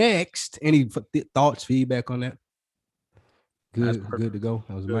 So next, any thoughts, feedback on that? Good to go.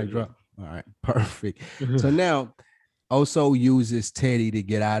 That was a mic drop. All right, perfect. So now Oso uses Teddy to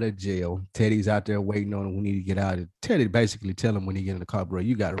get out of jail. Teddy's out there waiting on him when he get out. Teddy basically tell him when he get in the car, bro,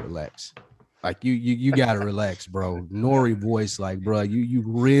 you gotta relax. Like you gotta relax, bro. Nori voice, like, bro, you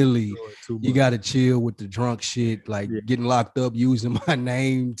really you gotta chill with the drunk shit, like getting locked up, using my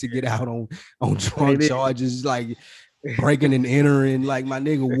name to get out on drunk charges, like breaking and entering. Like, my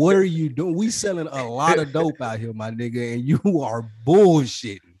nigga, what are you doing? We selling a lot of dope out here, my nigga, and you are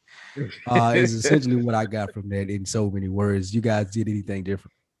bullshitting. Is essentially what I got from that in so many words. You guys did anything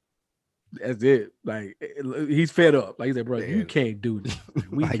different? That's it. Like, he's fed up. Like he said, bro, you can't do this.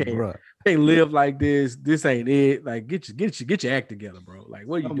 We like, can't live like this. This ain't it. Like, get your act together, bro. Like,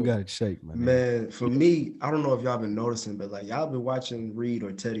 what are you doing? Got it shake, man. For me, I don't know if y'all been noticing, but like, y'all been watching Reed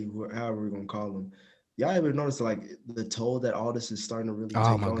or Teddy, however we're gonna call him. y'all ever notice like the toll that all this is starting to really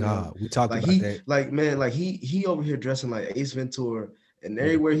Oh take my on God, him? we talked Like about that. like man, like he over here dressing like Ace Ventura, and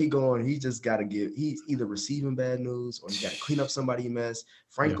everywhere he going, he just got to he's either receiving bad news or he got to clean up somebody's mess.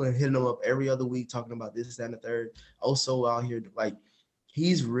 Franklin hitting him up every other week talking about this, that, and the third. Also out here, like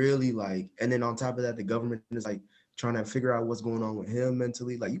he's really like, and then on top of that, the government is like trying to figure out what's going on with him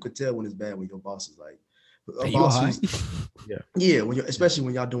mentally. Like you could tell when it's bad when your boss is like a Hey, you boss all right? who's yeah, when you're especially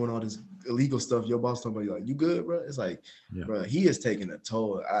when y'all doing all this illegal stuff, your boss talking about you like, you good, bro? It's like, bro, he is taking a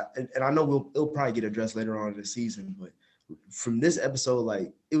toll. And I know it'll probably get addressed later on in the season, but from this episode,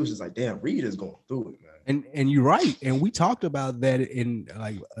 like it was just like, damn, Reed is going through it, man. And you're right. And we talked about that in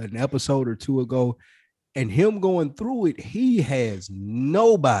like an episode or two ago. And him going through it, he has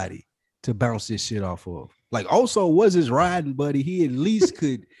nobody to bounce this shit off of. Like also was his riding buddy. He at least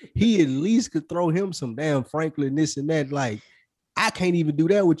could throw him some damn Franklin, this and that. Like, I can't even do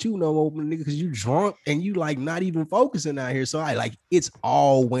that with you no more, nigga, because you drunk and you like not even focusing out here. So I like it's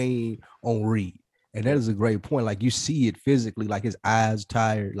all weighing on Reed. And that is a great point. Like you see it physically, like his eyes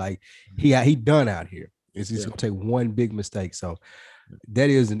tired, like he done out here. It's just gonna take one big mistake. So that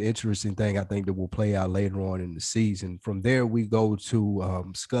is an interesting thing I think that will play out later on in the season. From there, we go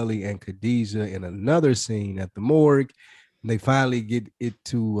to Scully and Khadijah in another scene at the morgue. And they finally get it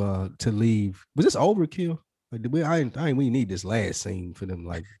to leave. Was this overkill? Like, we need this last scene for them.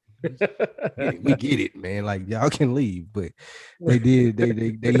 Like, we get it, man. Like, y'all can leave, but they did.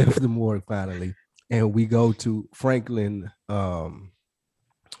 They left the morgue finally, and we go to Franklin. Hold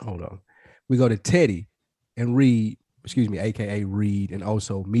on, we go to Teddy and Reed. Excuse me, aka Reed, and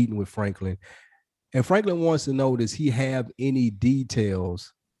also meeting with Franklin. And Franklin wants to know, does he have any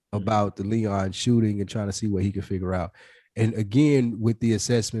details about the Leon shooting and trying to see what he can figure out. And again, with the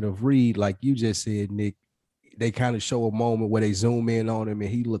assessment of Reed, like you just said, Nick, they kind of show a moment where they zoom in on him and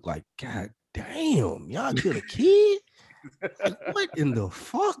he looked like, God damn, y'all killed a kid? Like, what in the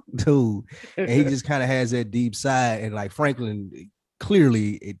fuck, dude? And he just kind of has that deep side. And like Franklin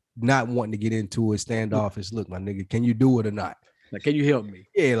clearly not wanting to get into a standoffish. Look, my nigga, can you do it or not? Like, can you help me?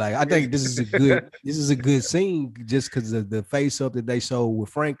 Yeah, like I think this is a good scene just because of the face up that they show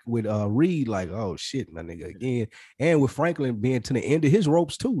with Reed. Like, oh shit, my nigga again, and with Franklin being to the end of his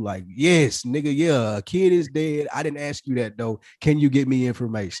ropes too. Like, yes, nigga, yeah, a kid is dead. I didn't ask you that though. Can you get me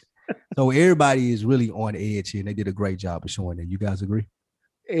information? So everybody is really on edge here, and they did a great job of showing that. You guys agree?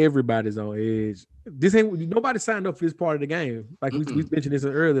 Everybody's on edge. Nobody signed up for this part of the game. Like we mentioned this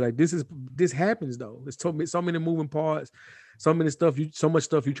earlier. Like this happens though. There's so many moving parts, so much stuff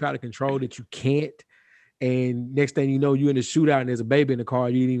you try to control that you can't. And next thing you know, you're in a shootout and there's a baby in the car.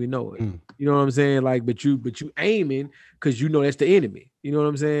 You didn't even know it. You know what I'm saying? Like, but you aiming because you know that's the enemy. You know what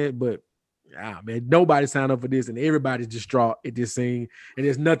I'm saying? But man, nobody signed up for this, and everybody's distraught at this scene, and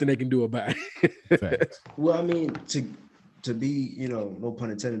there's nothing they can do about it. Well, I mean, to be, no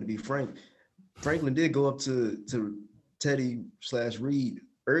pun intended, to be frank, Franklin did go up to Teddy / Reed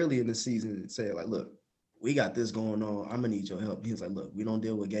early in the season and say, like, look, we got this going on. I'm gonna need your help. He was like, look, we don't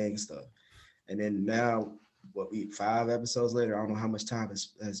deal with gang stuff. And then now, 5 episodes later, I don't know how much time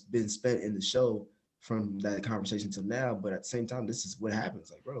has been spent in the show from that conversation till now, but at the same time, this is what happens.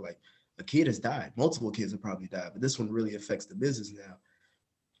 Like, bro, like a kid has died. Multiple kids have probably died, but this one really affects the business now.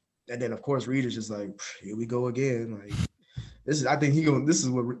 And then, of course, Reed is just like, here we go again. Like, this is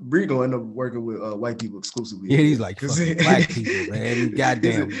what Reed gonna end up working with white people exclusively. Yeah, he's like black people, man. These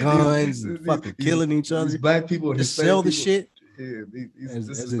goddamn guns and fucking killing each other. Black people just sell the shit. Yeah,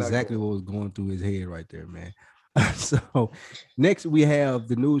 that's exactly what was going through his head right there, man. So next we have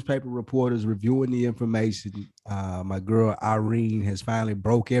the newspaper reporters reviewing the information. My girl Irene has finally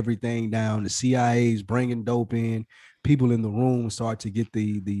broke everything down. The CIA's bringing dope in. People in the room start to get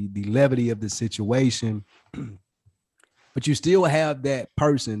the levity of the situation. But you still have that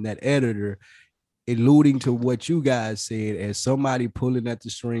person, that editor, alluding to what you guys said as somebody pulling at the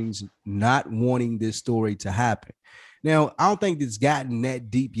strings, not wanting this story to happen. Now, I don't think it's gotten that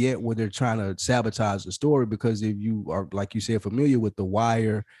deep yet where they're trying to sabotage the story, because if you are, like you said, familiar with The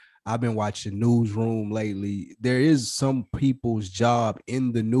Wire, I've been watching Newsroom lately. There is some people's job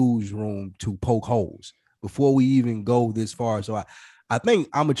in the newsroom to poke holes before we even go this far. So I think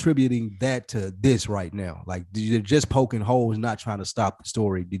I'm attributing that to this right now. Like, they're just poking holes, not trying to stop the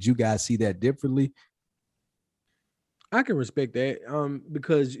story. Did you guys see that differently? I can respect that,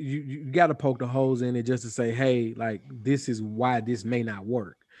 because you got to poke the holes in it just to say, hey, like, this is why this may not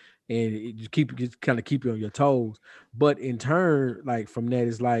work, and it kind of keep you on your toes. But in turn, like, from that,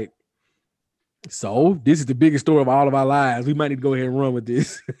 it's like, so this is the biggest story of all of our lives. We might need to go ahead and run with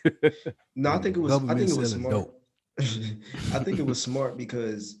this. No, I think it was smart. I think it was smart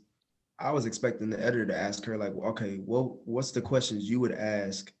because I was expecting the editor to ask her like, okay, well, what's the questions you would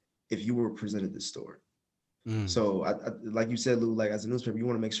ask if you were presented this story? So I, like you said, Lou, like as a newspaper, you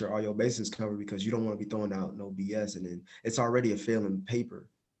want to make sure all your bases covered because you don't want to be throwing out no BS, and then it's already a failing paper.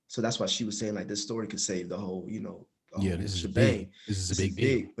 So that's why she was saying like this story could save the whole, the Yeah, whole this is shebang. big. This is a This is big deal.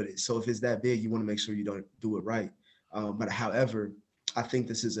 big, but so if it's that big, you want to make sure you don't do it right. But however, I think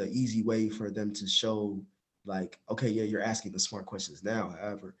this is an easy way for them to show like, okay, yeah, you're asking the smart questions now.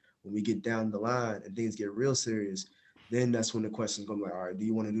 However, when we get down the line and things get real serious, then that's when the questions go like, all right, do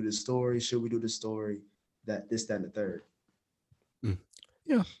you want to do this story? Should we do this story? That this, that, and the third.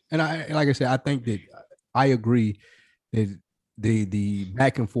 Yeah, and like I said, I think that I agree that the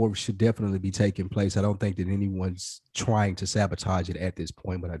back and forth should definitely be taking place. I don't think that anyone's trying to sabotage it at this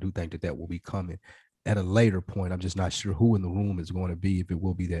point, but I do think that that will be coming at a later point. I'm just not sure who in the room is going to be, if it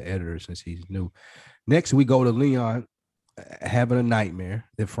will be their editor since he's new. Next, we go to Leon having a nightmare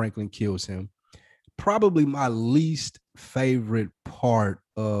that Franklin kills him. Probably my least favorite part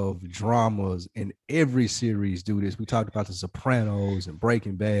of dramas in every series do this. We talked about The Sopranos and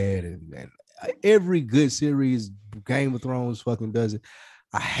Breaking Bad and every good series, Game of Thrones fucking does it.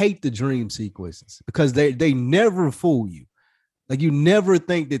 I hate the dream sequences because they never fool you. Like you never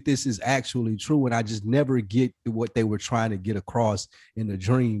think that this is actually true, and I just never get what they were trying to get across in the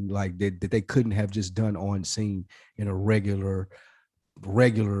dream, like that they couldn't have just done on scene in a regular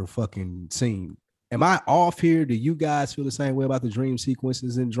fucking scene. Am I off here? Do you guys feel the same way about the dream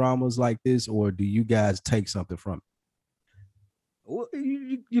sequences in dramas like this, or do you guys take something from it? Well,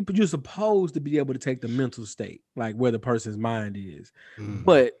 you're supposed to be able to take the mental state, like where the person's mind is.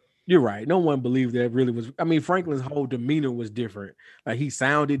 But you're right. No one believed that really was. I mean, Franklin's whole demeanor was different. Like he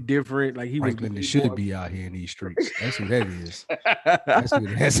sounded different. Like he Franklin was. should be out here in these streets. That's who that is.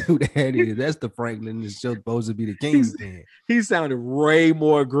 That's who that is. That's the Franklin that's supposed to be the kingpin. He sounded way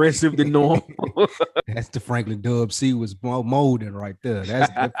more aggressive than normal. That's the Franklin Dub C was molding right there.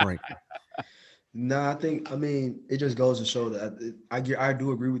 That's the Franklin. No, I mean, it just goes to show that I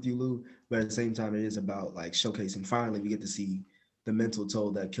do agree with you, Lou, but at the same time, it is about like showcasing. Finally, we get to see the mental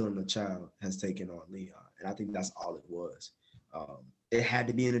toll that killing a child has taken on Leon, and I think that's all it was. It had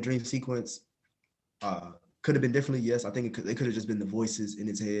to be in a dream sequence. Could have been differently, yes. I think it could have just been the voices in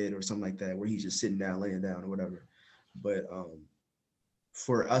his head or something like that, where he's just sitting down, laying down, or whatever. But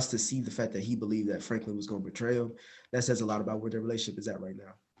for us to see the fact that he believed that Franklin was going to betray him, that says a lot about where their relationship is at right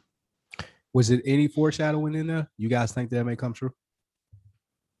now. Was it any foreshadowing in there? You guys think that may come true?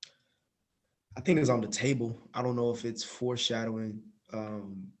 I think it's on the table. I don't know if it's foreshadowing,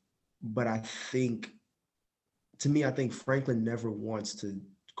 but I think Franklin never wants to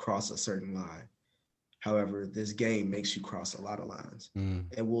cross a certain line. However, this game makes you cross a lot of lines, and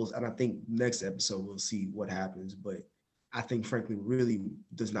I think next episode we'll see what happens. But I think Franklin really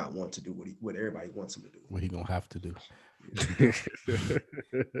does not want to do what everybody wants him to do. What he gonna have to do.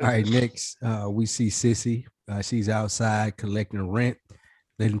 All right, next we see Sissy. She's outside collecting rent,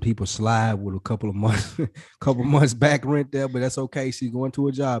 letting people slide with a couple of months back rent there, but that's okay. She's going to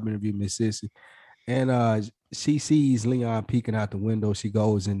a job interview, Miss Sissy, and she sees Leon peeking out the window. She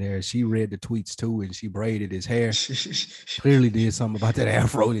goes in there. She read the tweets too, and she braided his hair. Clearly did something about that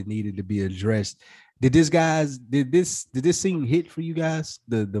afro that needed to be addressed. Did this scene hit for you guys?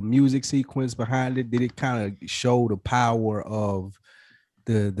 The music sequence behind it, did it kind of show the power of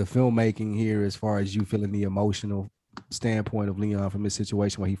the filmmaking here as far as you feeling the emotional standpoint of Leon from this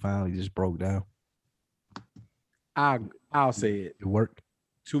situation where he finally just broke down? I'll say it. It worked.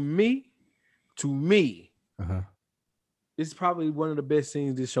 To me, it's probably one of the best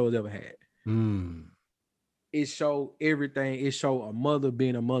scenes this show's ever had. It showed everything. It showed a mother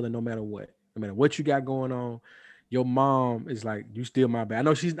being a mother no matter what. No matter what you got going on, your mom is like, you still my baby.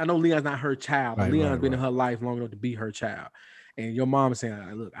 I know Leon's not her child, but Leon's been in her life long enough to be her child. And your mom is saying,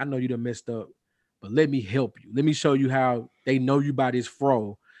 look, I know you done messed up, but let me help you. Let me show you how they know you by this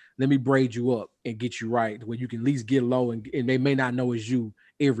fro. Let me braid you up and get you right where you can at least get low and they may not know it's you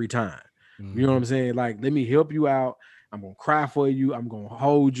every time. You know what I'm saying? Like, let me help you out. I'm going to cry for you. I'm going to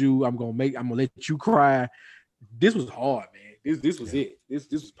hold you. I'm going to let you cry. This was hard, man. This was it. This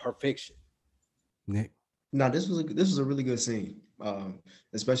was perfection. Nick? No, this was a really good scene,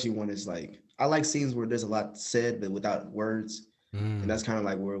 especially when it's like, I like scenes where there's a lot said but without words, and that's kind of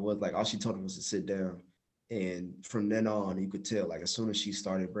like where it was. Like all she told him was to sit down, and from then on you could tell, like as soon as she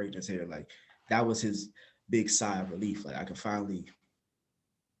started braiding his hair, like that was his big sigh of relief. Like I could finally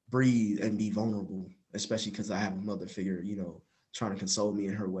breathe and be vulnerable, especially because I have a mother figure, trying to console me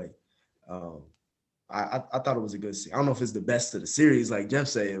in her way. I thought it was a good scene. I don't know if it's the best of the series, like Jeff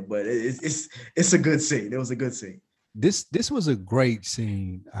said, but it's a good scene. It was a good scene. this was a great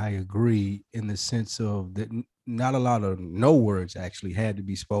scene. I agree in the sense of that not a lot of no words actually had to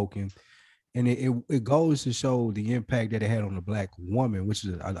be spoken. And it goes to show the impact that it had on the black woman, which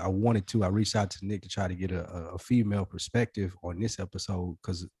is I wanted to. I reached out to Nick to try to get a female perspective on this episode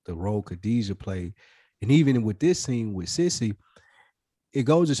because the role Khadijah played, and even with this scene with Sissy, it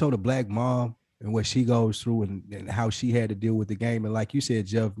goes to show the black mom and what she goes through and how she had to deal with the game. And like you said,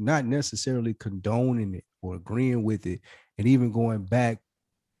 Jeff, not necessarily condoning it or agreeing with it, and even going back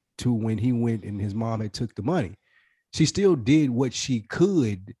to when he went and his mom had took the money. She still did what she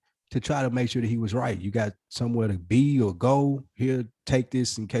could to try to make sure that he was right. You got somewhere to be or go. Here, take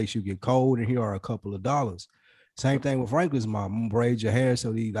this in case you get cold, and here are a couple of dollars. Same thing with Franklin's mom. I'm gonna braid your hair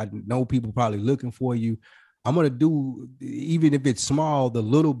so I know people probably looking for you. I'm gonna do, even if it's small, the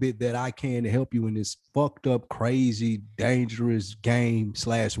little bit that I can to help you in this fucked up, crazy, dangerous game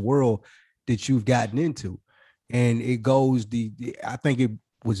 / world that you've gotten into. And it goes I think it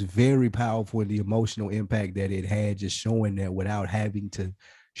was very powerful in the emotional impact that it had, just showing that without having to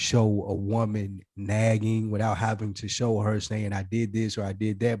show a woman nagging, without having to show her saying I did this or I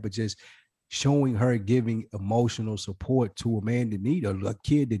did that, but just showing her giving emotional support to a man that needed, a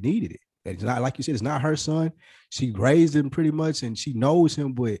kid that needed it. It's not, like you said, it's not her son. She raised him pretty much and she knows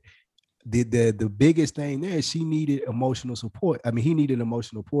him, but the biggest thing there is she needed emotional support. I mean, he needed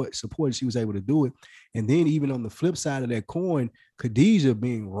emotional support, and she was able to do it. And then even on the flip side of that coin, Khadijah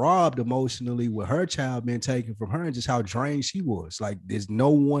being robbed emotionally with her child being taken from her and just how drained she was. Like, there's no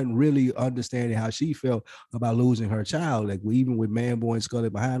one really understanding how she felt about losing her child. Like, even with Man Boy and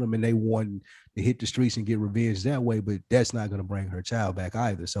Scully behind them, and they wanted to hit the streets and get revenge that way, but that's not going to bring her child back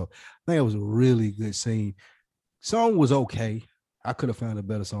either. So I think it was a really good scene. Song was okay. I could have found a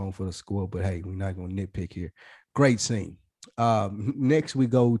better song for the score, but hey, we're not going to nitpick here. Great scene. Next, we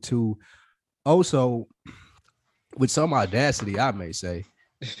go to also, with some audacity, I may say,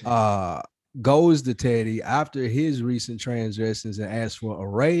 goes to Teddy after his recent transgressions and asks for a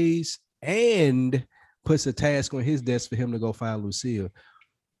raise and puts a task on his desk for him to go find Lucille.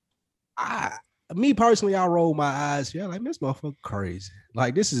 Me personally, I roll my eyes. Yeah, like, this motherfucker crazy.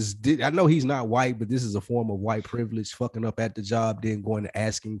 Like, I know he's not white, but this is a form of white privilege, fucking up at the job, then going to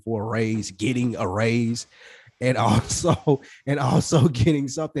asking for a raise, getting a raise, and also getting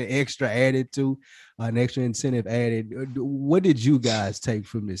something extra added to, an extra incentive added. What did you guys take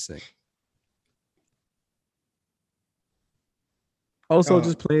from this thing? Also,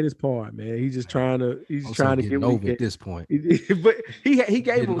 just playing his part, man. He's just trying to get over at this point. But he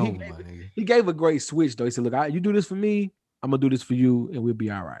gave a great switch though. He said, "Look, you do this for me, I'm gonna do this for you, and we'll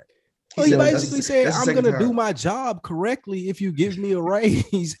be all right." Well, he basically said, I'm going to do my job correctly if you give me a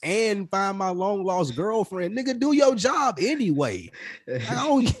raise and find my long lost girlfriend. Nigga, do your job anyway. I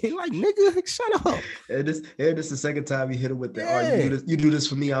don't get, like, nigga, shut up. And this is the second time you hit him with the, you do this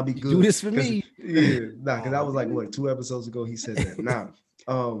for me, I'll be good. Do this for me. Yeah, because that was like, what, 2 episodes ago he said that.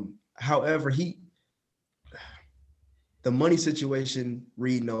 However, the money situation,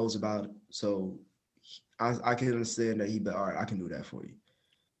 Reed knows about it. So I can understand that all right, I can do that for you.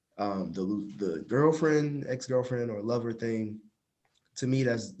 The girlfriend, ex-girlfriend, or lover thing, to me,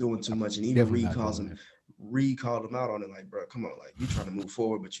 that's doing too much. And even Reed called him out on it, like, bro, come on, like, you trying to move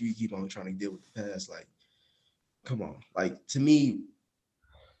forward, but you keep on trying to deal with the past. Like, come on. Like, to me,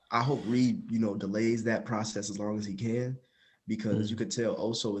 I hope Reed, delays that process as long as he can, because you could tell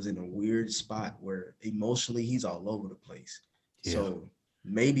Oso is in a weird spot where emotionally he's all over the place. Yeah. So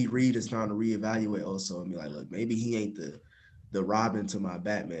maybe Reed is trying to reevaluate Oso and be like, look, maybe he ain't the Robin to my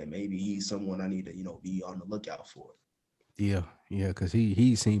Batman. Maybe he's someone I need to, be on the lookout for. Yeah, because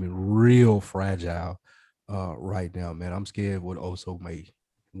he's seeming real fragile right now, man. I'm scared what Oso may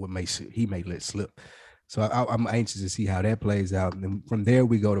let slip. So I'm anxious to see how that plays out. And then from there,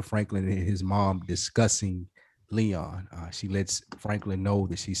 we go to Franklin and his mom discussing Leon. She lets Franklin know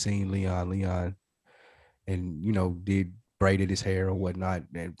that she's seen Leon, and did braided his hair or whatnot.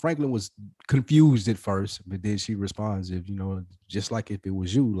 And Franklin was confused at first, but then she responds, just like if it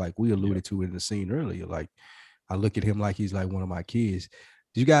was you, like we alluded to in the scene earlier, like I look at him like he's like one of my kids.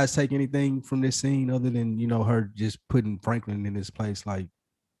 Did you guys take anything from this scene other than, her just putting Franklin in this place? Like,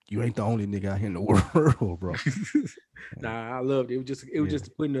 you ain't the only nigga out here in the world, bro. Nah, I loved it. It was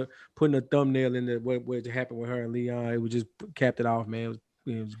just putting a thumbnail in what happened with her and Leon. It was just capped it off, man.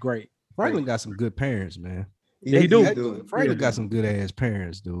 It was great. Franklin got some good parents, man. Yeah, he do. Franklin got some good ass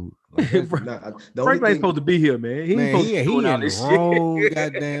parents, dude. Like, Franklin ain't supposed to be here, man. He in the wrong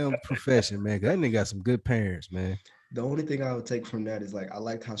goddamn profession, man. That nigga got some good parents, man. The only thing I would take from that is, like, I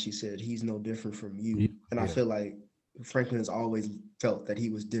liked how she said he's no different from you, and I feel like Franklin has always felt that he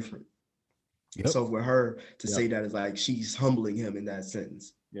was different. Yep. So for her to say that is like she's humbling him in that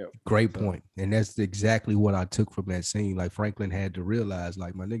sentence. Yeah, Great point. And that's exactly what I took from that scene. Like Franklin had to realize,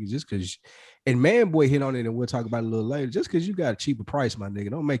 like, my nigga, just because, and Man Boy hit on it, and we'll talk about it a little later, just because you got a cheaper price, my nigga,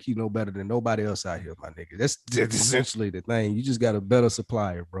 don't make you no better than nobody else out here, my nigga. That's essentially the thing. You just got a better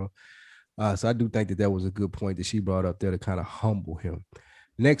supplier, bro. So I do think that was a good point that she brought up there to kind of humble him.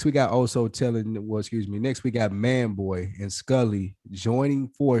 Next, we got next we got Man Boy and Scully joining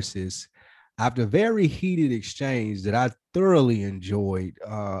forces after a very heated exchange that I thoroughly enjoyed.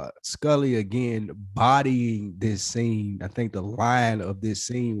 Scully again bodying this scene. I think the line of this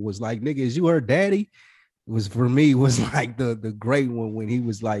scene was like, "Nigga, is you her daddy?" It was, for me, was like the great one when he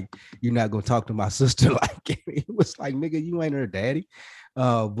was like, "You're not gonna talk to my sister." Like, it was like, "Nigga, you ain't her daddy."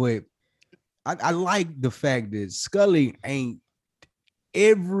 But I like the fact that Scully ain't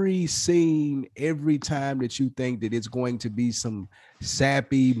every scene, every time that you think that it's going to be some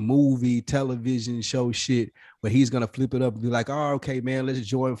sappy movie, television show shit, where he's gonna flip it up and be like, "Oh, okay, man, let's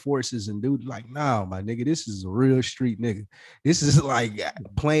join forces," and do like, "Nah, my nigga, this is a real street nigga. This is like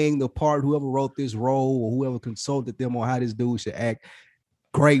playing the part. Whoever wrote this role or whoever consulted them on how this dude should act,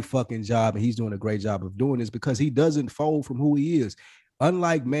 great fucking job, and he's doing a great job of doing this because he doesn't fold from who he is."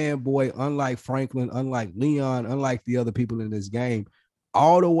 Unlike Man Boy, unlike Franklin, unlike Leon, unlike the other people in this game,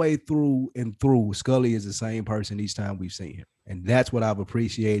 all the way through and through, Scully is the same person each time we've seen him. And that's what I've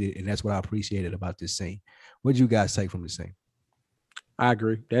appreciated. And that's what I appreciated about this scene. What did you guys take from the scene? I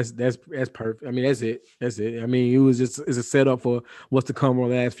agree. That's perfect. I mean, that's it. That's it. I mean, it's a setup for what's to come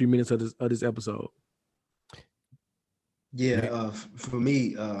on the last few minutes of this episode. Yeah, for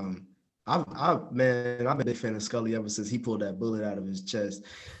me, I've been a big fan of Scully ever since he pulled that bullet out of his chest,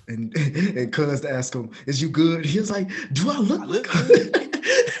 and Cuz asked him, "Is you good?" He was like, "Do I look good?"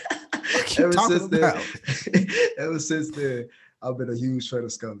 Ever since then, I've been a huge fan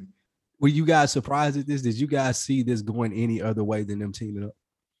of Scully. Were you guys surprised at this? Did you guys see this going any other way than them teaming up?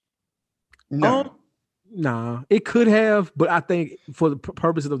 No. Nah, it could have, but I think for the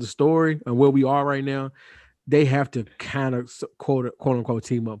purposes of the story and where we are right now, they have to kind of quote unquote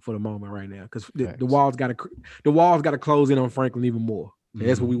team up for the moment right now because the walls got to close in on Franklin even more. Mm-hmm.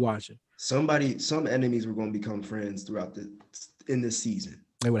 That's what we watching. Some enemies were going to become friends throughout in this season.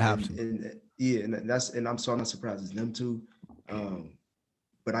 They would have to. And I'm not surprised it's them two.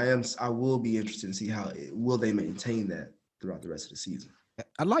 But I will be interested to see how will they maintain that throughout the rest of the season.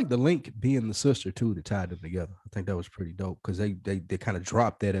 I like the link being the sister too that tied them together. I think that was pretty dope because they kind of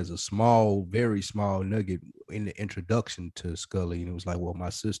dropped that as a small, very small nugget in the introduction to Scully, and it was like, well, my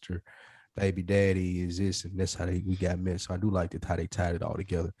sister, baby daddy is this, and that's how we got met. So I do like how they tied it all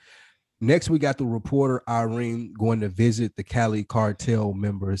together. Next, we got the reporter Irene going to visit the Cali cartel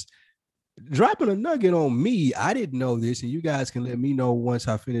members, dropping a nugget on me. I didn't know this, and you guys can let me know once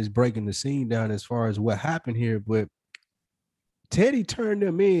I finish breaking the scene down as far as what happened here, but Teddy turned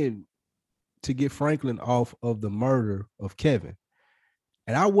them in to get Franklin off of the murder of Kevin.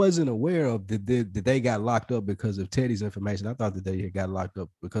 And I wasn't aware of that they got locked up because of Teddy's information. I thought that they had got locked up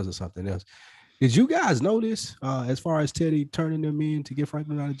because of something else. Did you guys know this as far as Teddy turning them in to get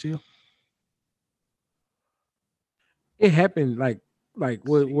Franklin out of jail? It happened like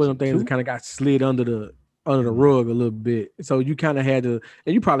one of them things that kind of got slid under the rug a little bit. So you kind of had to,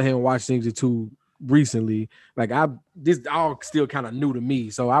 and you probably haven't watched things or two recently. Like this all still kind of new to me.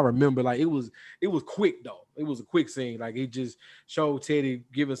 So I remember like it was quick though. It was a quick scene. Like it just showed Teddy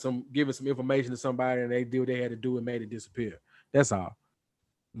giving some information to somebody and they did what they had to do and made it disappear. That's all.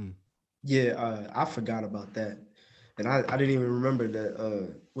 Yeah, I forgot about that. And I didn't even remember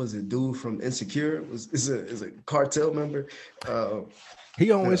that was a dude from Insecure is a cartel member.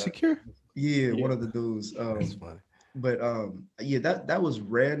 He on Insecure? Yeah, one of the dudes. That's funny. But that was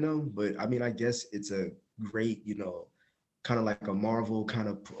random, but I mean I guess it's a great, kind of like a Marvel kind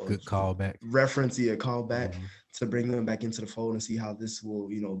of good callback reference, callback to bring them back into the fold and see how this will,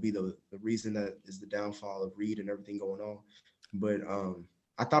 be the reason that is the downfall of Reed and everything going on. But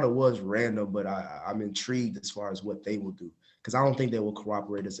I thought it was random, but I'm intrigued as far as what they will do because I don't think they will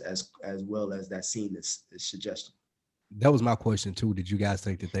cooperate as well as that scene is suggesting. That was my question too. Did you guys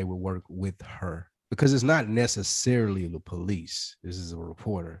think that they would work with her? Because it's not necessarily the police. This is a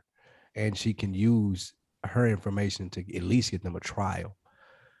reporter, and she can use her information to at least get them a trial.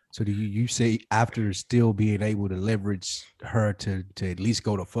 So do you say after still being able to leverage her to at least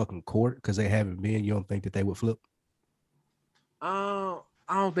go to fucking court because they haven't been, you don't think that they would flip? I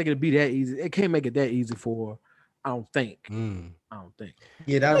don't think it'd be that easy. It can't make it that easy for. I don't think. I don't think.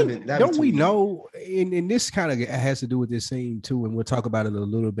 Yeah, don't we know? And this kind of has to do with this scene too, and we'll talk about it a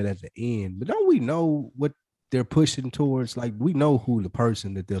little bit at the end. But don't we know what they're pushing towards, like, we know who the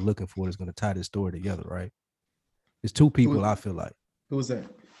person that they're looking for is going to tie this story together, right? It's two people, I feel like. Who was that?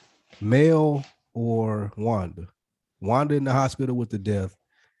 Mel or Wanda. Wanda in the hospital with the death.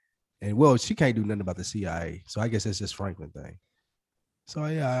 And, well, she can't do nothing about the CIA. So I guess that's just Franklin thing. So,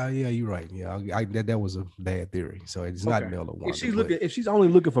 yeah, you're right. Yeah, that was a bad theory. So it's not Mel or Wanda. If she's only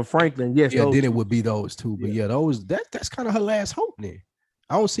looking for Franklin, yes. Yeah, then it would be those two. But yeah, that's kind of her last hope then.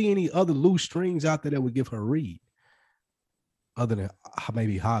 I don't see any other loose strings out there that would give her a read, other than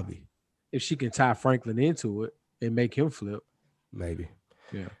maybe Javi. If she can tie Franklin into it and make him flip, maybe.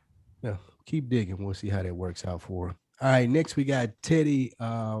 Yeah. Keep digging. We'll see how that works out for her. All right, next we got Teddy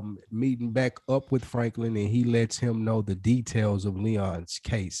meeting back up with Franklin, and he lets him know the details of Leon's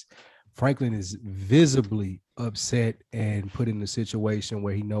case. Franklin is visibly upset and put in a situation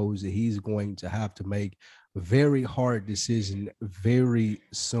where he knows that he's going to have to make a very hard decision very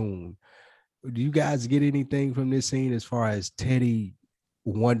soon. Do you guys get anything from this scene as far as Teddy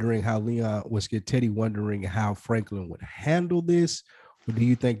wondering how Teddy wondering how Franklin would handle this? Or do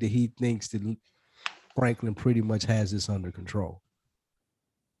you think that he thinks that Franklin pretty much has this under control?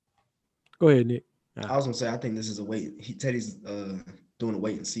 Go ahead, Nick. I was gonna say, I think this is a wait. Teddy's doing a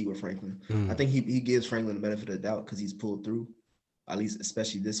wait and see with Franklin. I think he gives Franklin the benefit of the doubt because he's pulled through, at least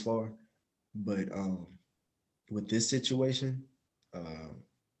especially this far. But with this situation,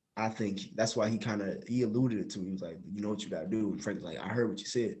 I think that's why he alluded it to. He was like, you know what you gotta do. And Franklin's like, I heard what you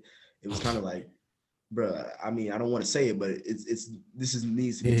said. It was kind of like, bro, I mean, I don't want to say it, but this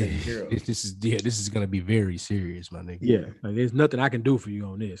needs to be taken care of. This is gonna be very serious, my nigga. Yeah, like there's nothing I can do for you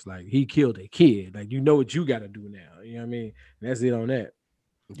on this. Like, he killed a kid. Like, you know what you got to do now. You know what I mean? And that's it on that.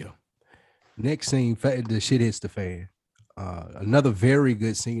 Yeah. Next scene, the shit hits the fan. Another very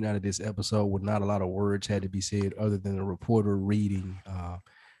good scene out of this episode with not a lot of words had to be said other than a reporter reading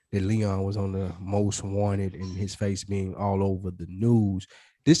that Leon was on the most wanted and his face being all over the news.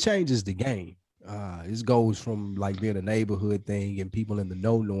 This changes the game. This goes from like being a neighborhood thing and people in the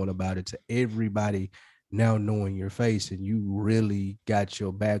know knowing about it to everybody now knowing your face, and you really got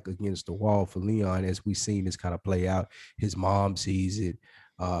your back against the wall for Leon, as we've seen this kind of play out. His mom sees it,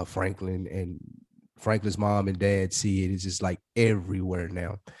 Franklin's mom and dad see it. It's just like everywhere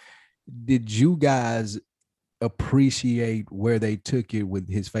now. Did you guys appreciate where they took it with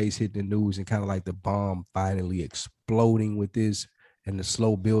his face hitting the news and kind of like the bomb finally exploding with this and the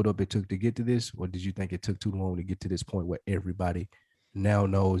slow buildup it took to get to this? Or did you think it took too long to get to this point where everybody now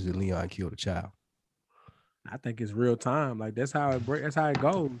knows that Leon killed a child? I think it's real time. Like, that's how it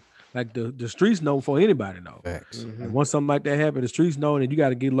goes. Like, the streets know before anybody know. Mm-hmm. Like, once something like that happens, the streets know, and you got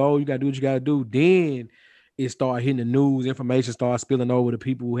to get low. You got to do what you got to do. Then it start hitting the news. Information starts spilling over to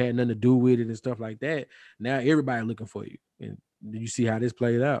people who had nothing to do with it and stuff like that. Now everybody looking for you, and you see how this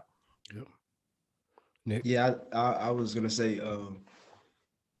played out. Yep. Nick? Yeah, I was gonna say,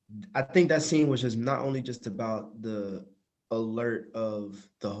 I think that scene was just not only just about the alert of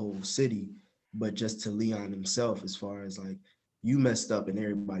the whole city, but just to Leon himself, as far as like, you messed up and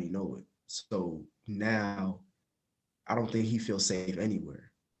everybody know it. So now I don't think he feels safe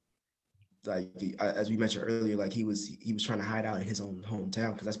anywhere. Like, as we mentioned earlier, like he was trying to hide out in his own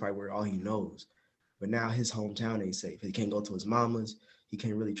hometown because that's probably where all he knows. But now his hometown ain't safe. He can't go to his mama's. He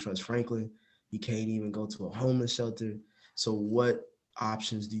can't really trust Franklin. He can't even go to a homeless shelter. So what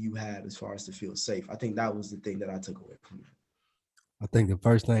options do you have as far as to feel safe? I think that was the thing that I took away from it. I think the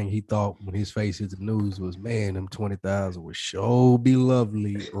first thing he thought when his face hit the news was, man, them 20,000 would sure be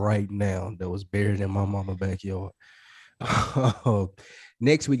lovely right now. That was buried in my mama's backyard.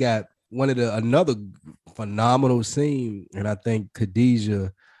 Next, we got another phenomenal scene, and I think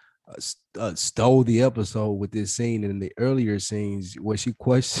Khadijah stole the episode with this scene in the earlier scenes where she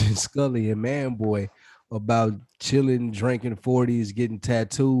questioned Scully and Manboy about chilling, drinking 40s, getting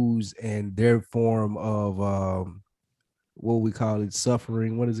tattoos, and their form of what we call it,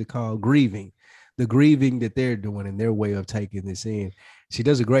 suffering. What is it called? Grieving. The grieving that they're doing and their way of taking this in. She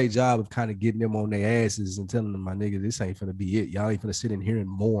does a great job of kind of getting them on their asses and telling them, my nigga, this ain't finna be it. Y'all ain't finna sit in here and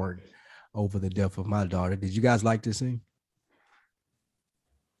mourn over the death of my daughter. Did you guys like this scene?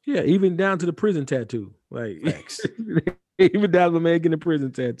 Yeah, even down to the prison tattoo. Like, even down to the man getting a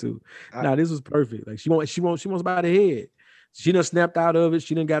prison tattoo. This was perfect. Like, she wants by the head. She done snapped out of it.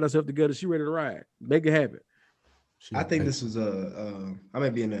 She done got herself together. She ready to ride. Make it happen. I think this was I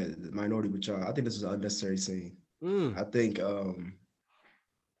might be in a minority with y'all. I think this was an unnecessary scene. I think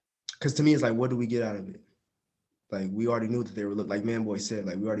because to me it's like, what do we get out of it? Like, we already knew that they were, like Manboy said,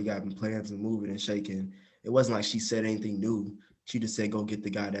 like, we already got plans and moving and shaking. It wasn't like she said anything new. She just said, go get the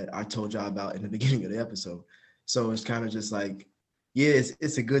guy that I told y'all about in the beginning of the episode. So it's kind of just like, yeah,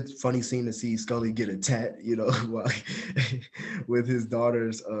 it's a good funny scene to see Scully get a tat, you know, while, with his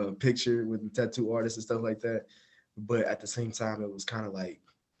daughter's picture with the tattoo artist and stuff like that. But at the same time, it was kind of like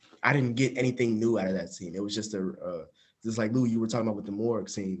I didn't get anything new out of that scene. It was just like Lou, you were talking about with the morgue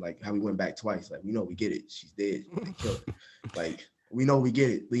scene, like how we went back twice. Like we know we get it, she's dead, they killed her. Like we know we get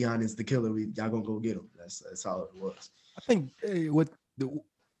it. Leon is the killer. Y'all gonna go get him. That's all it was. I think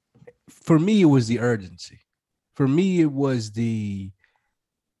for me it was the urgency. For me it was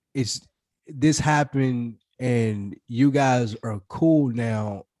this happened and you guys are cool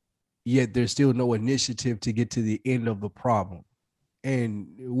now, yet there's still no initiative to get to the end of the problem. And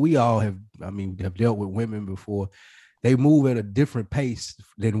we all have dealt with women before. They move at a different pace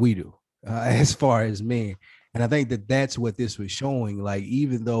than we do, as far as men. And I think that's what this was showing. Like,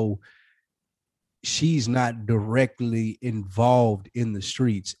 even though she's not directly involved in the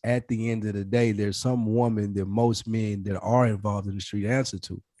streets, at the end of the day, there's some woman that most men that are involved in the street answer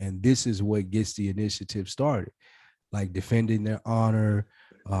to. And this is what gets the initiative started, like defending their honor,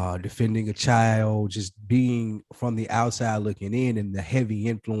 defending a child, just being from the outside looking in, and the heavy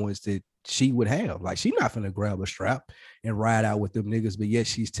influence that she would have. Like, she's not gonna grab a strap and ride out with them niggas, but yet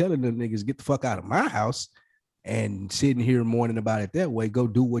she's telling them niggas, get the fuck out of my house, and sitting here mourning about it that way. Go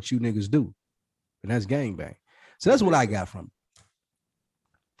do what you niggas do. And that's gangbang. So that's what I got from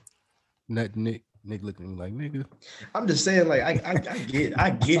it. Nick looking like nigga. I'm just saying, like, I get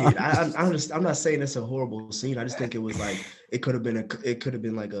it. I'm not saying it's a horrible scene. I just think it was like it could have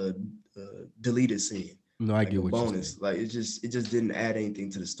been like a deleted scene. No, I like get what bonus. you're saying. Like it just didn't add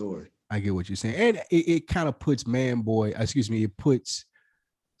anything to the story. I get what you're saying, and it kind of puts it puts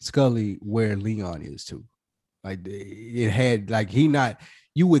Scully where Leon is too. Like, it had, like,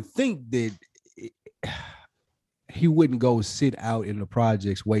 you would think that he wouldn't go sit out in the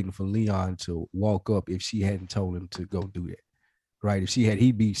projects waiting for Leon to walk up if she hadn't told him to go do that, right?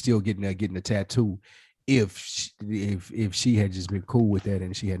 He'd be still getting a tattoo if she had just been cool with that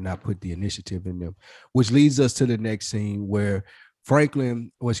and she had not put the initiative in them. Which leads us to the next scene where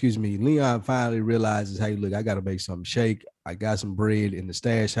Leon finally realizes, hey, look, I got to make something shake. I got some bread in the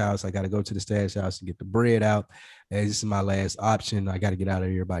stash house. I got to go to the stash house and get the bread out. And this is my last option. I got to get out of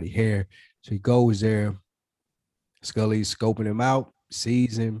everybody's hair. So he goes there. Scully's scoping him out,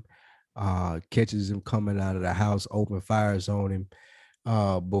 sees him, catches him coming out of the house, open fires on him.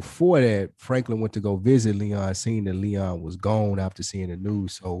 Before that, Franklin went to go visit Leon, seeing that Leon was gone after seeing the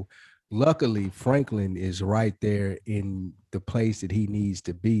news. So luckily, Franklin is right there in the place that he needs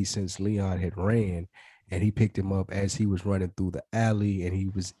to be, since Leon had ran, and he picked him up as he was running through the alley, and he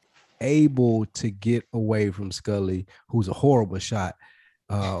was able to get away from Scully, who's a horrible shot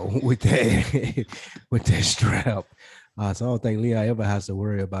with that strap. So I don't think Leon ever has to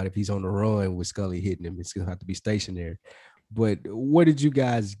worry about if he's on the run with Scully hitting him. It's gonna have to be stationary. But what did you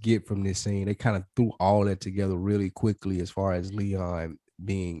guys get from this scene? They kind of threw all that together really quickly, as far as Leon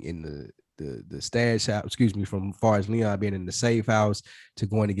being in the stash house, from far as Leon being in the safe house, to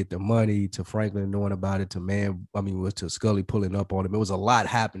going to get the money, to Franklin knowing about it, to Scully pulling up on him. It was a lot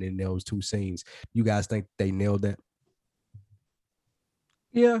happening in those two scenes. You guys think they nailed that?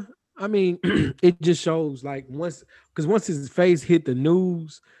 Yeah, I mean, it just shows, like, once his face hit the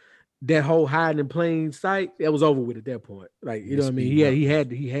news, that whole hiding in plain sight, that was over with at that point. Like, you know what I mean? He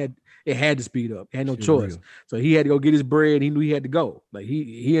had it had to speed up. He had no choice. So he had to go get his bread. He knew he had to go. Like,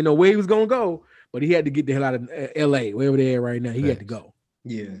 he didn't know where he was gonna go, but he had to get the hell out of LA, wherever they're at right now. He had to go.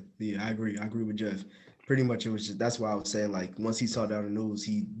 Yeah, I agree with Jeff. Pretty much, it was just, that's why I was saying, like, once he saw down the news,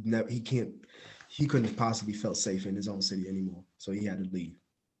 he couldn't have possibly felt safe in his own city anymore. So he had to leave.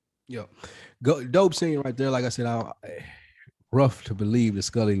 Yeah, dope scene right there. Like I said, rough to believe that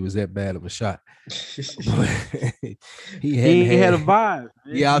Scully was that bad of a shot. he had a vibe. Man.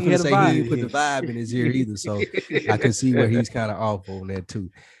 Yeah, I was gonna say he didn't put the vibe in his ear either. So I can see where he's kind of off on that too.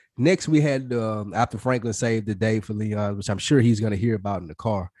 Next, we had after Franklin saved the day for Leon, which I'm sure he's gonna hear about in the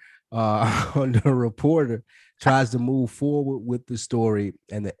car. The reporter tries to move forward with the story,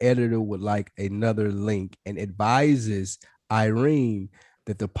 and the editor would like another link and advises Irene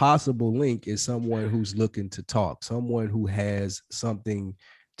that the possible link is someone who's looking to talk, someone who has something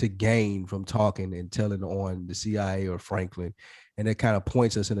to gain from talking and telling on the CIA or Franklin. And that kind of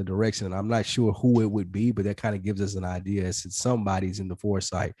points us in a direction. And I'm not sure who it would be, but that kind of gives us an idea as to somebody's in the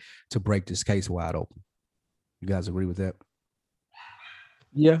foresight to break this case wide open. You guys agree with that?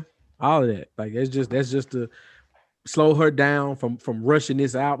 Yeah, all of that. Like, that's just to slow her down from rushing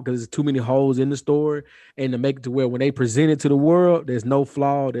this out, because there's too many holes in the story, and to make it to where when they present it to the world, there's no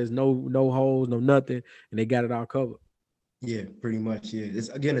flaw, there's no holes, no nothing, and they got it all covered. Yeah, pretty much. Yeah,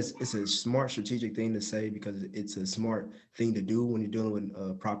 it's a smart strategic thing to say because it's a smart thing to do when you're dealing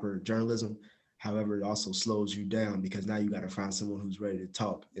with proper journalism. However, it also slows you down because now you got to find someone who's ready to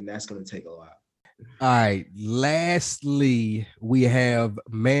talk, and that's going to take a while. All right. Lastly, we have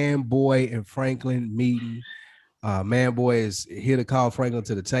Man Boy and Franklin meeting. Man Boy is here to call Franklin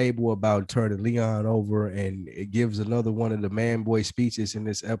to the table about turning Leon over, and it gives another one of the Man Boy speeches in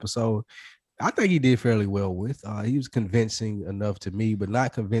this episode. I think he did fairly well with. He was convincing enough to me, but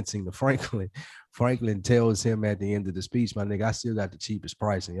not convincing to Franklin. Franklin tells him at the end of the speech, "My nigga, I still got the cheapest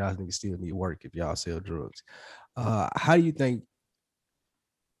price, and y'all niggas still need work if y'all sell drugs." How do you think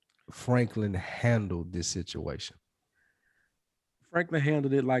Franklin handled this situation? Franklin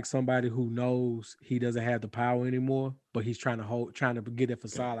handled it like somebody who knows he doesn't have the power anymore, but he's trying to get a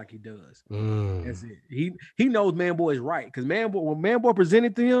facade like he does. That's it. He knows Man Boy is right because when Man Boy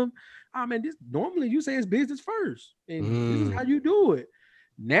presented to him, this normally you say it's business first, and this is how you do it.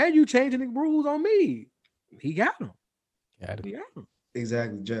 Now you changing the rules on me. He got him. He got him.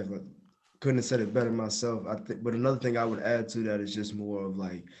 Exactly, Jeff. I couldn't have said it better myself. I think, but another thing I would add to that is just more of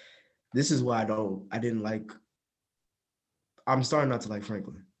like, this is why I didn't like. I'm starting not to like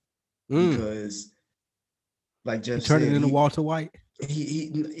Franklin because, like Jeff said, turning into Walter White.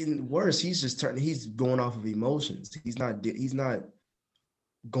 Worse, he's going off of emotions. He's not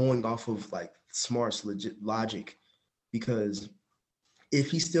going off of like smarts, legit logic, because if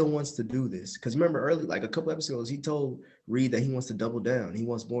he still wants to do this, because remember early, like a couple episodes, he told Reed that he wants to double down. He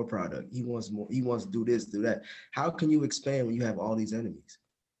wants more product. He wants more. He wants to do this, do that. How can you expand when you have all these enemies?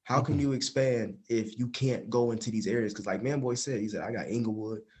 How can you expand if you can't go into these areas? Because like Man Boy said, he said, I got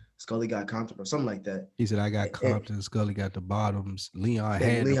Inglewood, Scully got Compton, or something like that. He said, I got Compton, Scully got the bottoms. Leon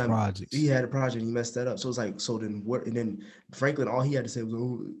had the projects. He had a project and he messed that up. So it's like, so then what? And then Franklin, all he had to say was,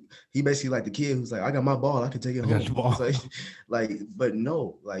 oh, he basically like the kid who's like, I got my ball, I can take it home. But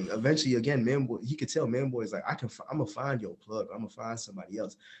no, like eventually again, Man Boy, he could tell Man Boy is like, I'm gonna find your plug. I'm gonna find somebody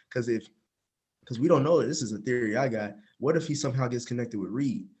else. Because we don't know that this is a theory I got. What if he somehow gets connected with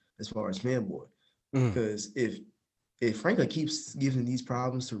Reed as far as Man Boy? Because if Franklin keeps giving these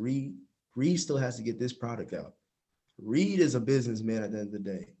problems to Reed, Reed still has to get this product out. Reed is a businessman at the end of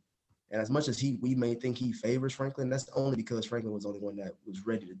the day. And as much as we may think he favors Franklin, that's only because Franklin was the only one that was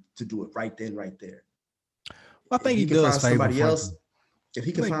ready to do it right then, right there. Well, I think he does favor somebody else. If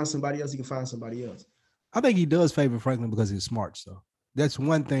he can find somebody else, he can find somebody else. I think he does favor Franklin because he's smart, so. That's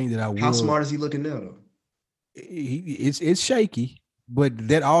one thing that I will. How smart is he looking now, though? It's shaky, but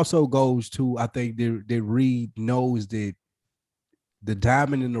that also goes to, I think that Reed knows that the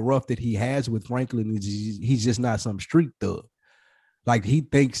diamond in the rough that he has with Franklin is he's just not some street thug. Like he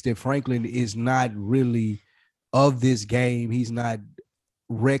thinks that Franklin is not really of this game. He's not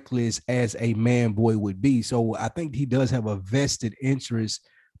reckless as a Man Boy would be. So I think he does have a vested interest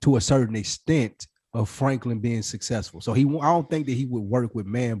to a certain extent of Franklin being successful. So I don't think that he would work with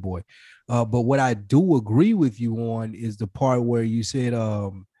Man Boy. But what I do agree with you on is the part where you said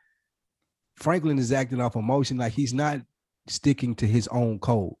Franklin is acting off emotion, like he's not sticking to his own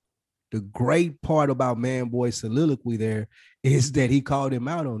code. The great part about Man Boy's soliloquy there is that he called him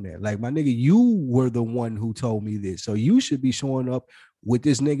out on that. Like, my nigga, you were the one who told me this. So you should be showing up with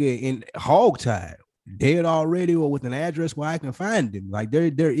this nigga in hogtied, dead already, or with an address where I can find him. Like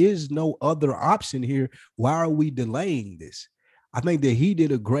there is no other option here. Why are we delaying this? I think that he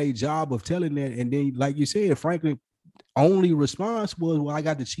did a great job of telling that. And then, like you said, Franklin only response was, well, I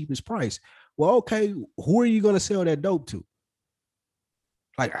got the cheapest price. Well, okay, who are you going to sell that dope to?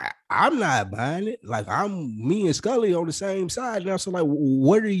 Like, I'm not buying it. Like, me and Scully on the same side now. So, like,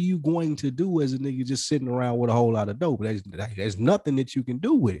 what are you going to do as a nigga just sitting around with a whole lot of dope? There's nothing that you can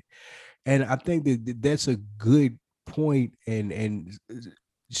do with it. And I think that that's a good point and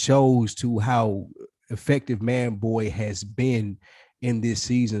shows to how effective Man Boy has been in this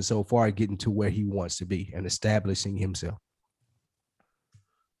season so far, getting to where he wants to be and establishing himself.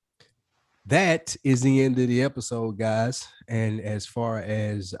 That is the end of the episode, guys. And as far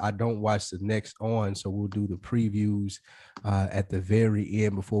as I don't watch the next on, so we'll do the previews at the very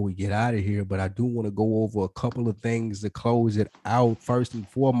end before we get out of here. But I do want to go over a couple of things to close it out. First and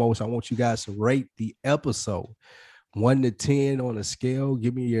foremost, I want you guys to rate the episode 1 to 10 on a scale.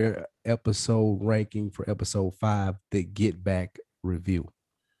 Give me your episode ranking for episode 5, the Get Back review.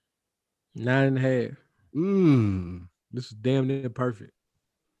 9.5. This is damn near perfect.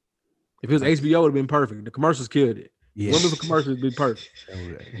 If it was HBO, it would have been perfect. The commercials killed it. Yeah. One of the commercials would be perfect.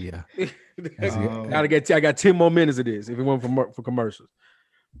 Yeah. I got 10 more minutes of this if it weren't for commercials.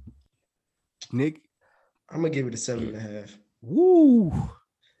 Nick? I'm going to give it a 7.5. Woo.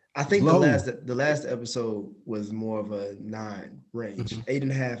 I think Low. the last episode was more of a 9 range,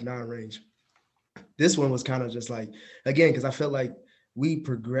 8.5, 9 range. This one was kind of just like, again, because I felt like we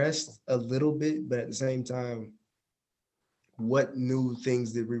progressed a little bit, but at the same time, what new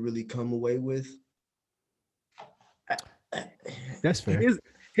things did we really come away with? That's fair.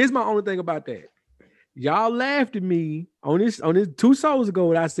 Here's my only thing about that. Y'all laughed at me on this 2 shows ago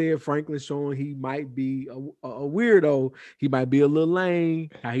when I said Franklin showing he might be a weirdo. He might be a little lame.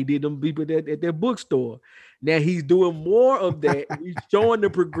 How he did them people at their bookstore. Now he's doing more of that. He's showing the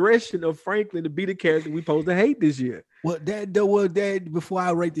progression of Franklin to be the character we supposed to hate this year. Well, that before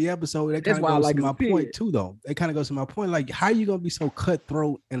I rate the episode, that That's kind of why I goes like to his my point opinion. too, though. It kind of goes to my point. Like, how you gonna be so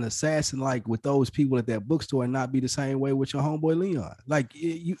cutthroat and assassin like with those people at that bookstore and not be the same way with your homeboy Leon? Like,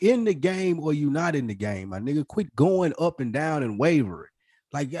 you in the game or you not in the game, my nigga. Quit going up and down and wavering.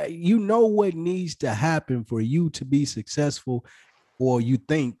 Like, you know what needs to happen for you to be successful, or you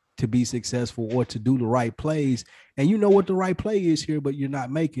think to be successful, or to do the right plays. And you know what the right play is here, but you're not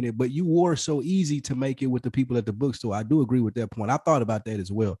making it. But you were so easy to make it with the people at the bookstore. I do agree with that point. I thought about that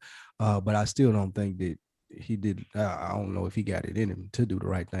as well. But I still don't think that he did. I don't know if he got it in him to do the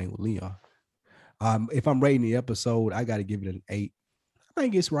right thing with Leon. If I'm rating the episode, I got to give it an 8. I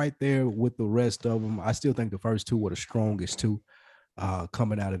think it's right there with the rest of them. I still think the first 2 were the strongest 2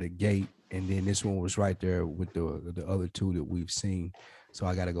 coming out of the gate. And then this one was right there with the other 2 that we've seen. So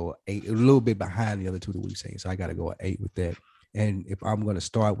I got to go 8, a little bit behind the other 2 that we've seen. So I got to go 8 with that. And if I'm going to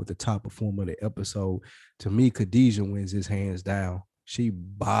start with the top performer of the episode, to me, Khadijah wins this hands down. She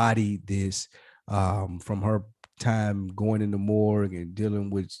bodied this from her time going in the morgue and dealing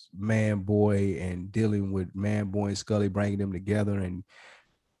with Man Boy and dealing with Man Boy and Scully, bringing them together and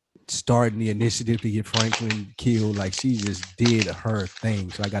starting the initiative to get Franklin killed. Like, she just did her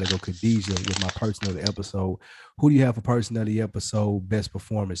thing. So I got to go Khadijah with my person of the episode. Who do you have for person of the episode best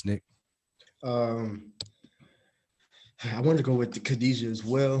performance, Nick? I wanted to go with the Khadijah as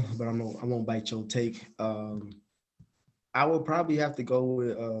well, but I won't bite your take. I will probably have to go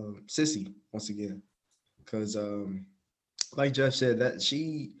with Sissy once again, because like Jeff said, that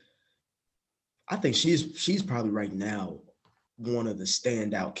I think she's probably right now one of the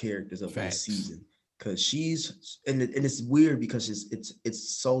standout characters of this season, because she's and it's weird because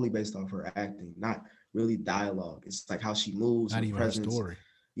it's solely based off her acting, not really dialogue. It's like how she moves, not her even presence. her story.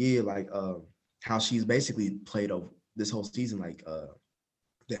 Yeah, like how she's basically played over this whole season like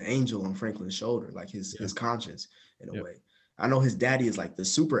the angel on Franklin's shoulder, like his conscience in a way. I know his daddy is like the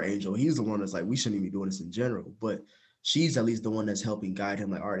super angel. He's the one that's like, we shouldn't even be doing this in general, but she's at least the one that's helping guide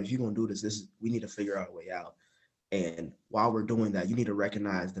him. Like, all right, if you're gonna do this, we need to figure out a way out. And while we're doing that, you need to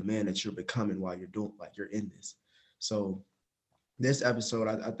recognize the man that you're becoming while you're doing, like, you're in this. So this episode,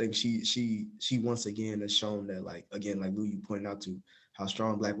 I think she once again has shown that, like, again, like Lou, you pointed out to how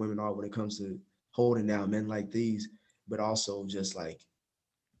strong Black women are when it comes to holding down men like these, but also just like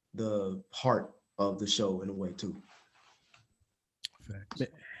the heart of the show in a way too.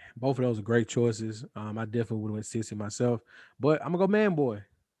 Facts. Both of those are great choices. I definitely would have went Sissy myself, but I'm gonna go Man Boy.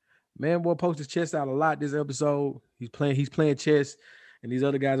 Man Boy poked his chest out a lot this episode. He's playing chess, and these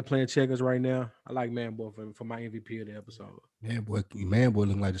other guys are playing checkers right now. I like Man Boy for my MVP of the episode. Man Boy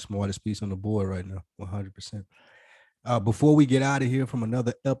looking like the smartest piece on the board right now, 100%. Before we get out of here from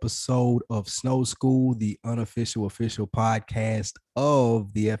another episode of Snowschool, the official podcast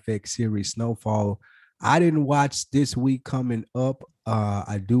of the FX series Snowfall, I didn't watch this week coming up.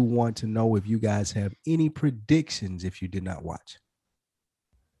 I do want to know if you guys have any predictions if you did not watch.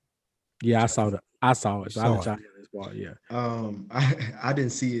 Yeah, I saw it. So I'll let y'all hear this part. Yeah. I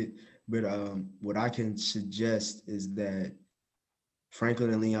didn't see it, but what I can suggest is that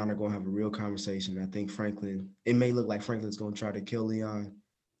Franklin and Leon are going to have a real conversation. I think it may look like Franklin's going to try to kill Leon,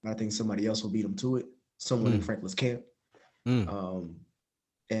 but I think somebody else will beat him to it. Someone in Franklin's camp. And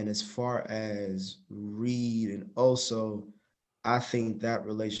as far as Reed and also, I think that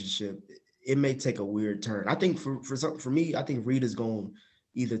relationship, it may take a weird turn. I think for me, I think Reed is going to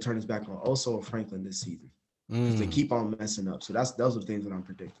either turn his back on Oso or Franklin this season. They keep on messing up. So those are things that I'm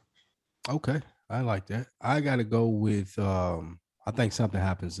predicting. Okay, I like that. I got to go with, I think something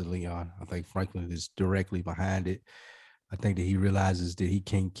happens to Leon. I think Franklin is directly behind it. I think that he realizes that he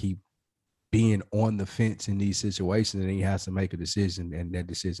can't keep being on the fence in these situations, and he has to make a decision, and that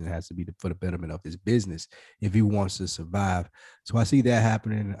decision has to be for the betterment of his business if he wants to survive. So I see that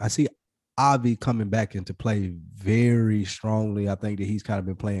happening. I see Avi coming back into play very strongly. I think that he's kind of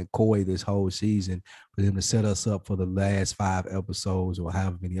been playing coy this whole season for them to set us up for the last 5 episodes or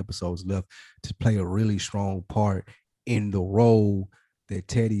however many episodes left to play a really strong part in the role that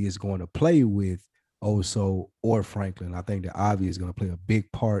Teddy is going to play with also, or Franklin. I think that Avi is going to play a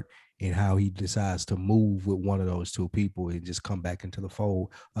big part in how he decides to move with one of those two people and just come back into the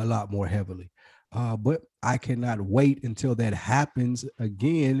fold a lot more heavily. But I cannot wait until that happens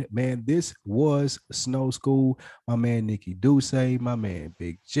again, man. This was Snow School. My man Nikki Duce, my man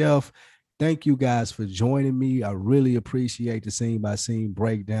Big Jeff. Thank you guys for joining me. I really appreciate the scene by scene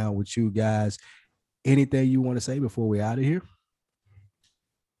breakdown with you guys. Anything you want to say before we're out of here?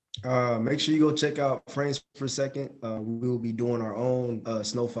 Make sure you go check out Frames Per Second. We will be doing our own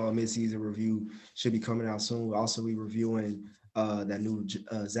Snowfall midseason review. Should be coming out soon. Also, we reviewing that new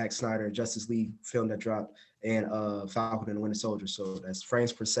Zack Snyder Justice League film that dropped, and Falcon and the Winter Soldier. So that's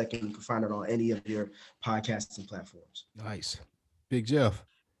Frames Per Second. You can find it on any of your podcasting platforms. Nice. Big Jeff.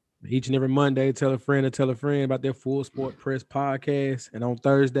 Each and every Monday, tell a friend about their Full Sport Press podcast. And on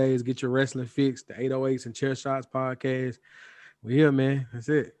Thursdays, get your wrestling fix, the 808s and Chair Shots podcast. We're here, man. That's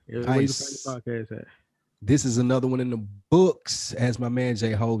it. Everywhere Nice. you find the podcast at. This is another one in the books. As my man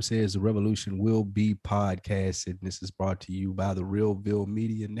J Hope says, the revolution will be podcasted. This is brought to you by the Realville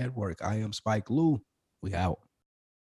Media Network. I am Spike Lou. We out.